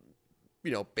games,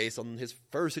 based on his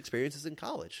first experiences in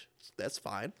college. That's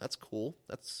fine. That's cool.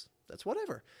 That's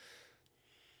whatever.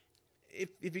 If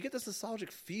you get this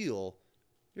nostalgic feel,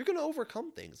 you're going to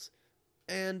overcome things.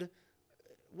 And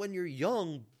when you're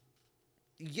young,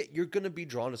 you're going to be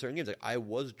drawn to certain games. I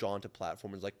was drawn to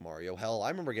platformers like Mario. Hell, I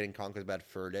remember getting Conker's Bad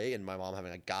Fur Day and my mom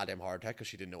having a goddamn heart attack because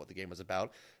she didn't know what the game was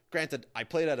about. Granted, I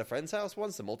played at a friend's house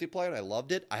once, the multiplayer, and I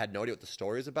loved it. I had no idea what the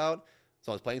story is about.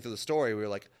 So I was playing through the story. We were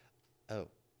like, oh.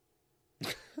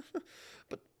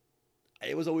 But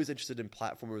I was always interested in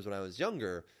platformers when I was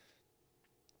younger.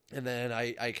 And then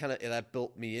I kind of, that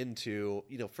built me into,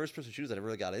 first-person shooters that I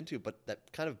really got into, but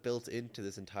that kind of built into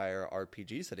this entire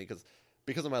RPG setting, because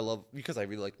because of my love, because I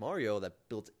really like Mario, that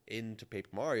built into Paper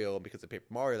Mario, and because of Paper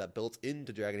Mario, that built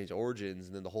into Dragon Age Origins,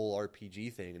 and then the whole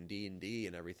RPG thing, and D&D,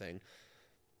 and everything.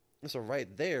 So right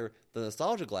there, the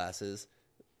nostalgia glasses,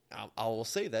 I will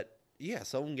say that, yeah,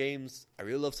 some games, I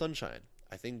really love Sunshine.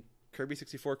 I think Kirby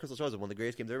 64 Crystal Stars is one of the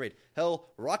greatest games ever made. Hell,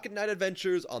 Rocket Knight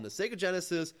Adventures on the Sega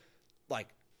Genesis, like,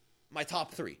 my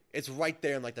top 3. It's right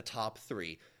there in, like, the top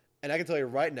 3. And I can tell you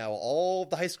right now, all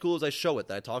the high schools I show it,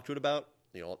 that I talk to it about,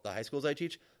 the high schools I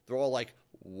teach, they're all like,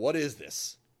 what is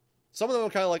this? Some of them are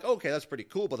kind of like, okay, that's pretty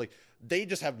cool, but, like, they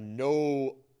just have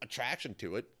no attraction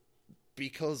to it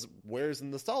because where's the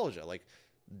nostalgia? Like,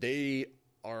 they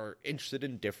are interested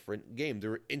in different games.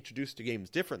 They're introduced to games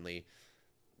differently.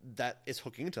 That is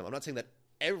hooking into them. I'm not saying that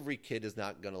every kid is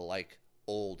not going to like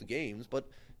old games, but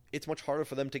it's much harder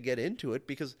for them to get into it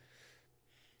because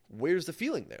where's the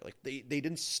feeling there? Like, they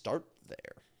didn't start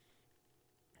there.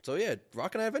 So yeah,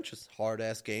 Rocket Knight Adventures,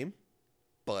 hard-ass game,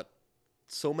 but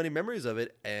so many memories of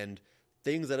it and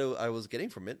things that I was getting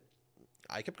from it,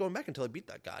 I kept going back until I beat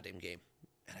that goddamn game.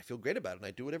 And I feel great about it, and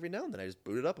I do it every now and then. I just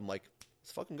boot it up. I'm like,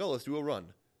 let's fucking go. Let's do a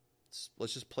run.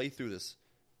 Let's just play through this.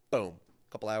 Boom.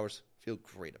 Couple hours. Feel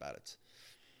great about it.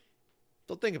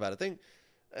 So think about it.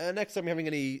 Next time you're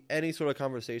having any sort of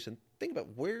conversation, think about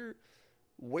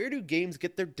where do games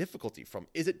get their difficulty from?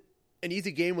 Is it an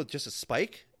easy game with just a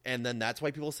spike, and then that's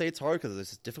why people say it's hard because there's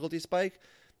this difficulty spike?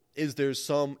 Is it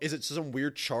some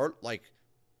weird chart like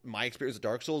my experience with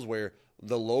Dark Souls where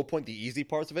the low point, the easy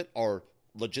parts of it are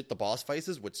legit the boss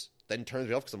fights, which then turns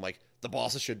me off because I'm like, the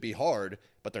bosses should be hard,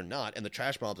 but they're not, and the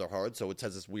trash mobs are hard, so it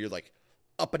has this weird like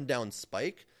up and down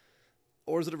spike?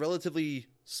 Or is it a relatively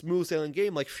smooth sailing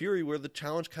game like Fury where the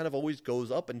challenge kind of always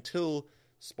goes up until,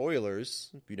 spoilers,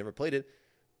 if you never played it,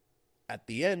 at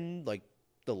the end, like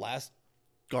the last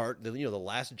guard, the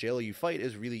last jailer you fight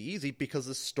is really easy because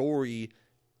the story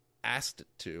asked it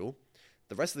to.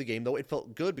 The rest of the game, though, it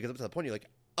felt good because up to the point you're like,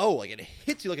 oh, like it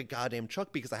hits you like a goddamn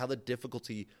truck because of how the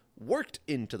difficulty worked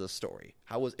into the story,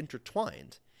 how it was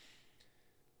intertwined.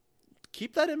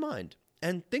 Keep that in mind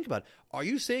and think about it. Are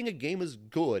you saying a game is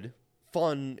good,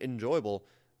 fun, enjoyable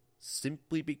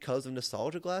simply because of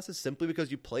nostalgia glasses? Simply because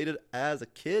you played it as a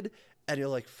kid and you're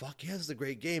like, fuck yeah, this is a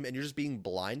great game, and you're just being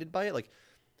blinded by it? Like,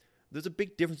 there's a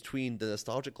big difference between the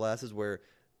nostalgic glasses where,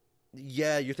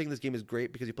 yeah, you're thinking this game is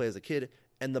great because you play as a kid,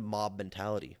 and the mob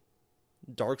mentality.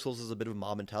 Dark Souls is a bit of a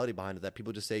mob mentality behind it that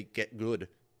people just say, get good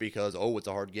because, oh, it's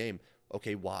a hard game.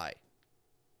 Okay, why?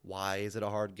 Why is it a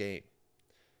hard game?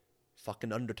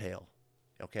 Fucking Undertale,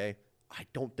 okay? I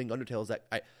don't think Undertale is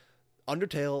that...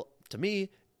 Undertale, to me,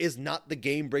 is not the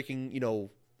game-breaking,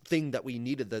 thing that we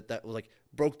needed that like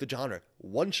broke the genre.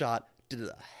 One Shot did it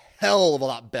a hell of a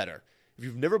lot better. If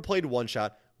you've never played One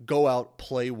Shot, go out,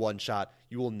 play One Shot.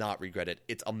 You will not regret it.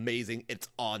 It's amazing. It's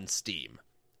on Steam,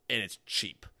 and it's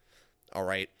cheap. All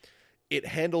right? It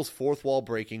handles fourth wall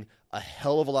breaking a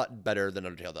hell of a lot better than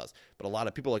Undertale does. But a lot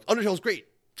of people are like, Undertale's great.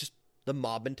 Just the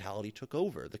mob mentality took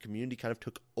over. The community kind of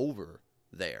took over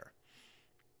there.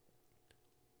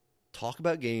 Talk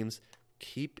about games.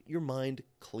 Keep your mind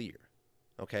clear.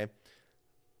 Okay?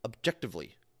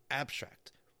 Objectively,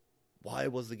 abstract. Why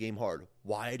was the game hard?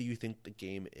 Why do you think the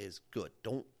game is good?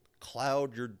 Don't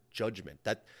cloud your judgment.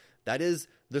 That is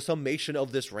the summation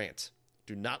of this rant.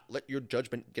 Do not let your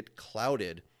judgment get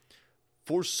clouded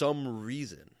for some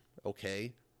reason.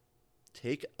 Okay?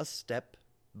 Take a step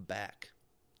back.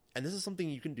 And this is something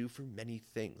you can do for many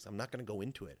things. I'm not going to go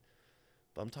into it.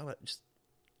 But I'm talking about just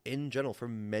in general for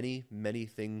many, many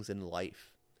things in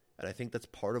life. And I think that's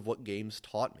part of what games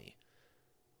taught me.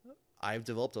 I've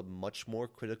developed a much more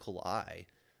critical eye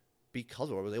because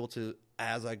of it. I was able to,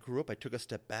 as I grew up, I took a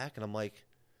step back and I'm like,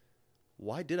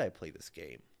 why did I play this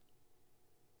game?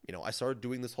 I started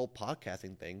doing this whole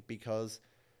podcasting thing because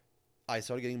I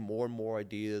started getting more and more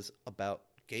ideas about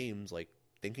games, like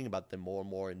thinking about them more and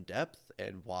more in depth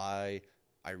and why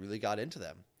I really got into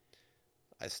them.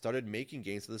 I started making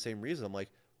games for the same reason. I'm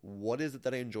like, what is it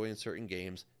that I enjoy in certain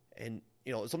games? And,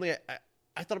 something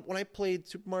I thought when I played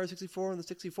Super Mario 64 on the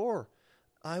 64,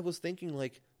 I was thinking,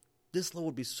 like, this level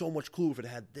would be so much cooler if it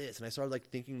had this. And I started, like,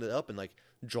 thinking it up and, like,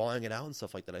 drawing it out and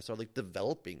stuff like that. I started, like,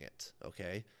 developing it,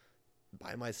 okay?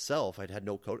 By myself. I had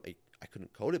no code. I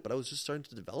couldn't code it, but I was just starting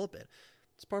to develop it.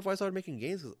 It's part of why I started making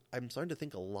games, because I'm starting to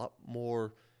think a lot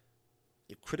more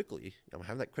critically. I'm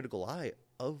having that critical eye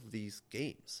of these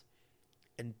games.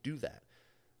 And do that,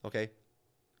 okay?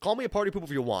 Call me a party pooper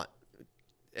if you want.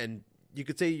 And you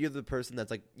could say you're the person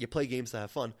that's like, you play games to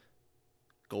have fun.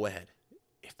 Go ahead.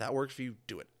 If that works for you,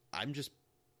 do it. I'm just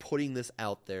putting this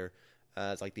out there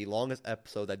as like the longest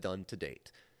episode I've done to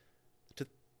date. To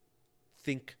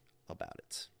think about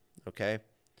it. Okay?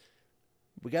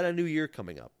 We got a new year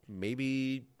coming up.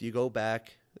 Maybe you go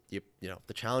back, you know,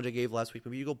 the challenge I gave last week,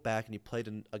 maybe you go back and you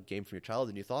played a game from your childhood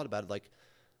and you thought about it like,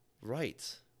 right,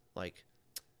 like,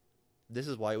 this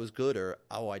is why it was good, or,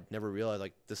 oh, I'd never realized,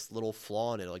 like, this little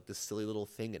flaw in it, like, this silly little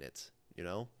thing in it, you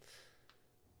know?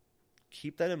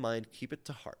 Keep that in mind. Keep it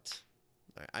to heart.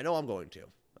 I know I'm going to.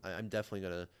 I'm definitely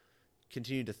going to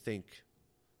continue to think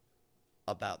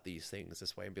about these things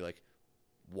this way and be like,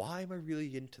 why am I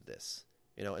really into this?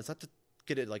 You know, it's not to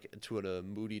get it like into a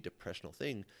moody, depressional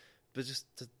thing, but just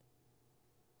to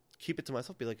keep it to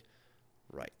myself. Be like,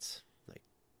 right, like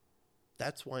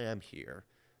that's why I'm here.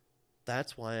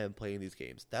 That's why I'm playing these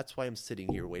games. That's why I'm sitting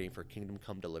here waiting for Kingdom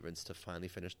Come Deliverance to finally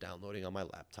finish downloading on my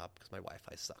laptop because my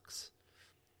Wi-Fi sucks.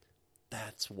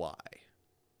 That's why.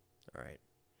 All right.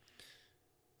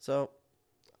 So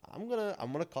I'm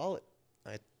gonna call it.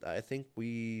 I think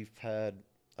we've had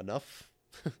enough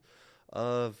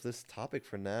of this topic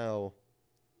for now,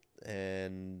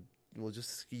 and we'll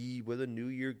just see where the new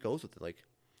year goes with it. Like,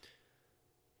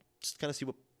 just kind of see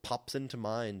what pops into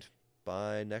mind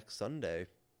by next Sunday.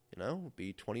 You know, it'll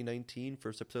be 2019,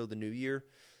 first episode of the new year.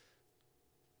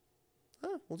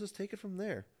 We'll just take it from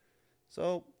there.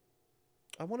 So,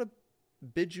 I want to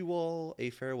bid you all a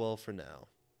farewell for now.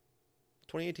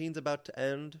 2018 is about to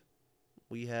end.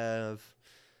 We have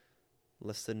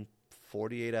less than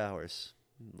 48 hours,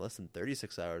 less than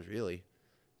 36 hours, really,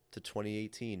 to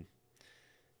 2018.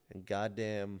 And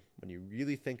goddamn, when you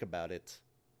really think about it,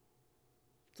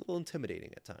 it's a little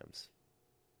intimidating at times.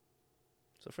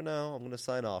 So for now, I'm going to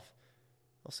sign off.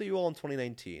 I'll see you all in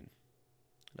 2019. And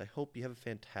I hope you have a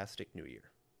fantastic new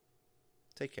year.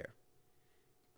 Take care.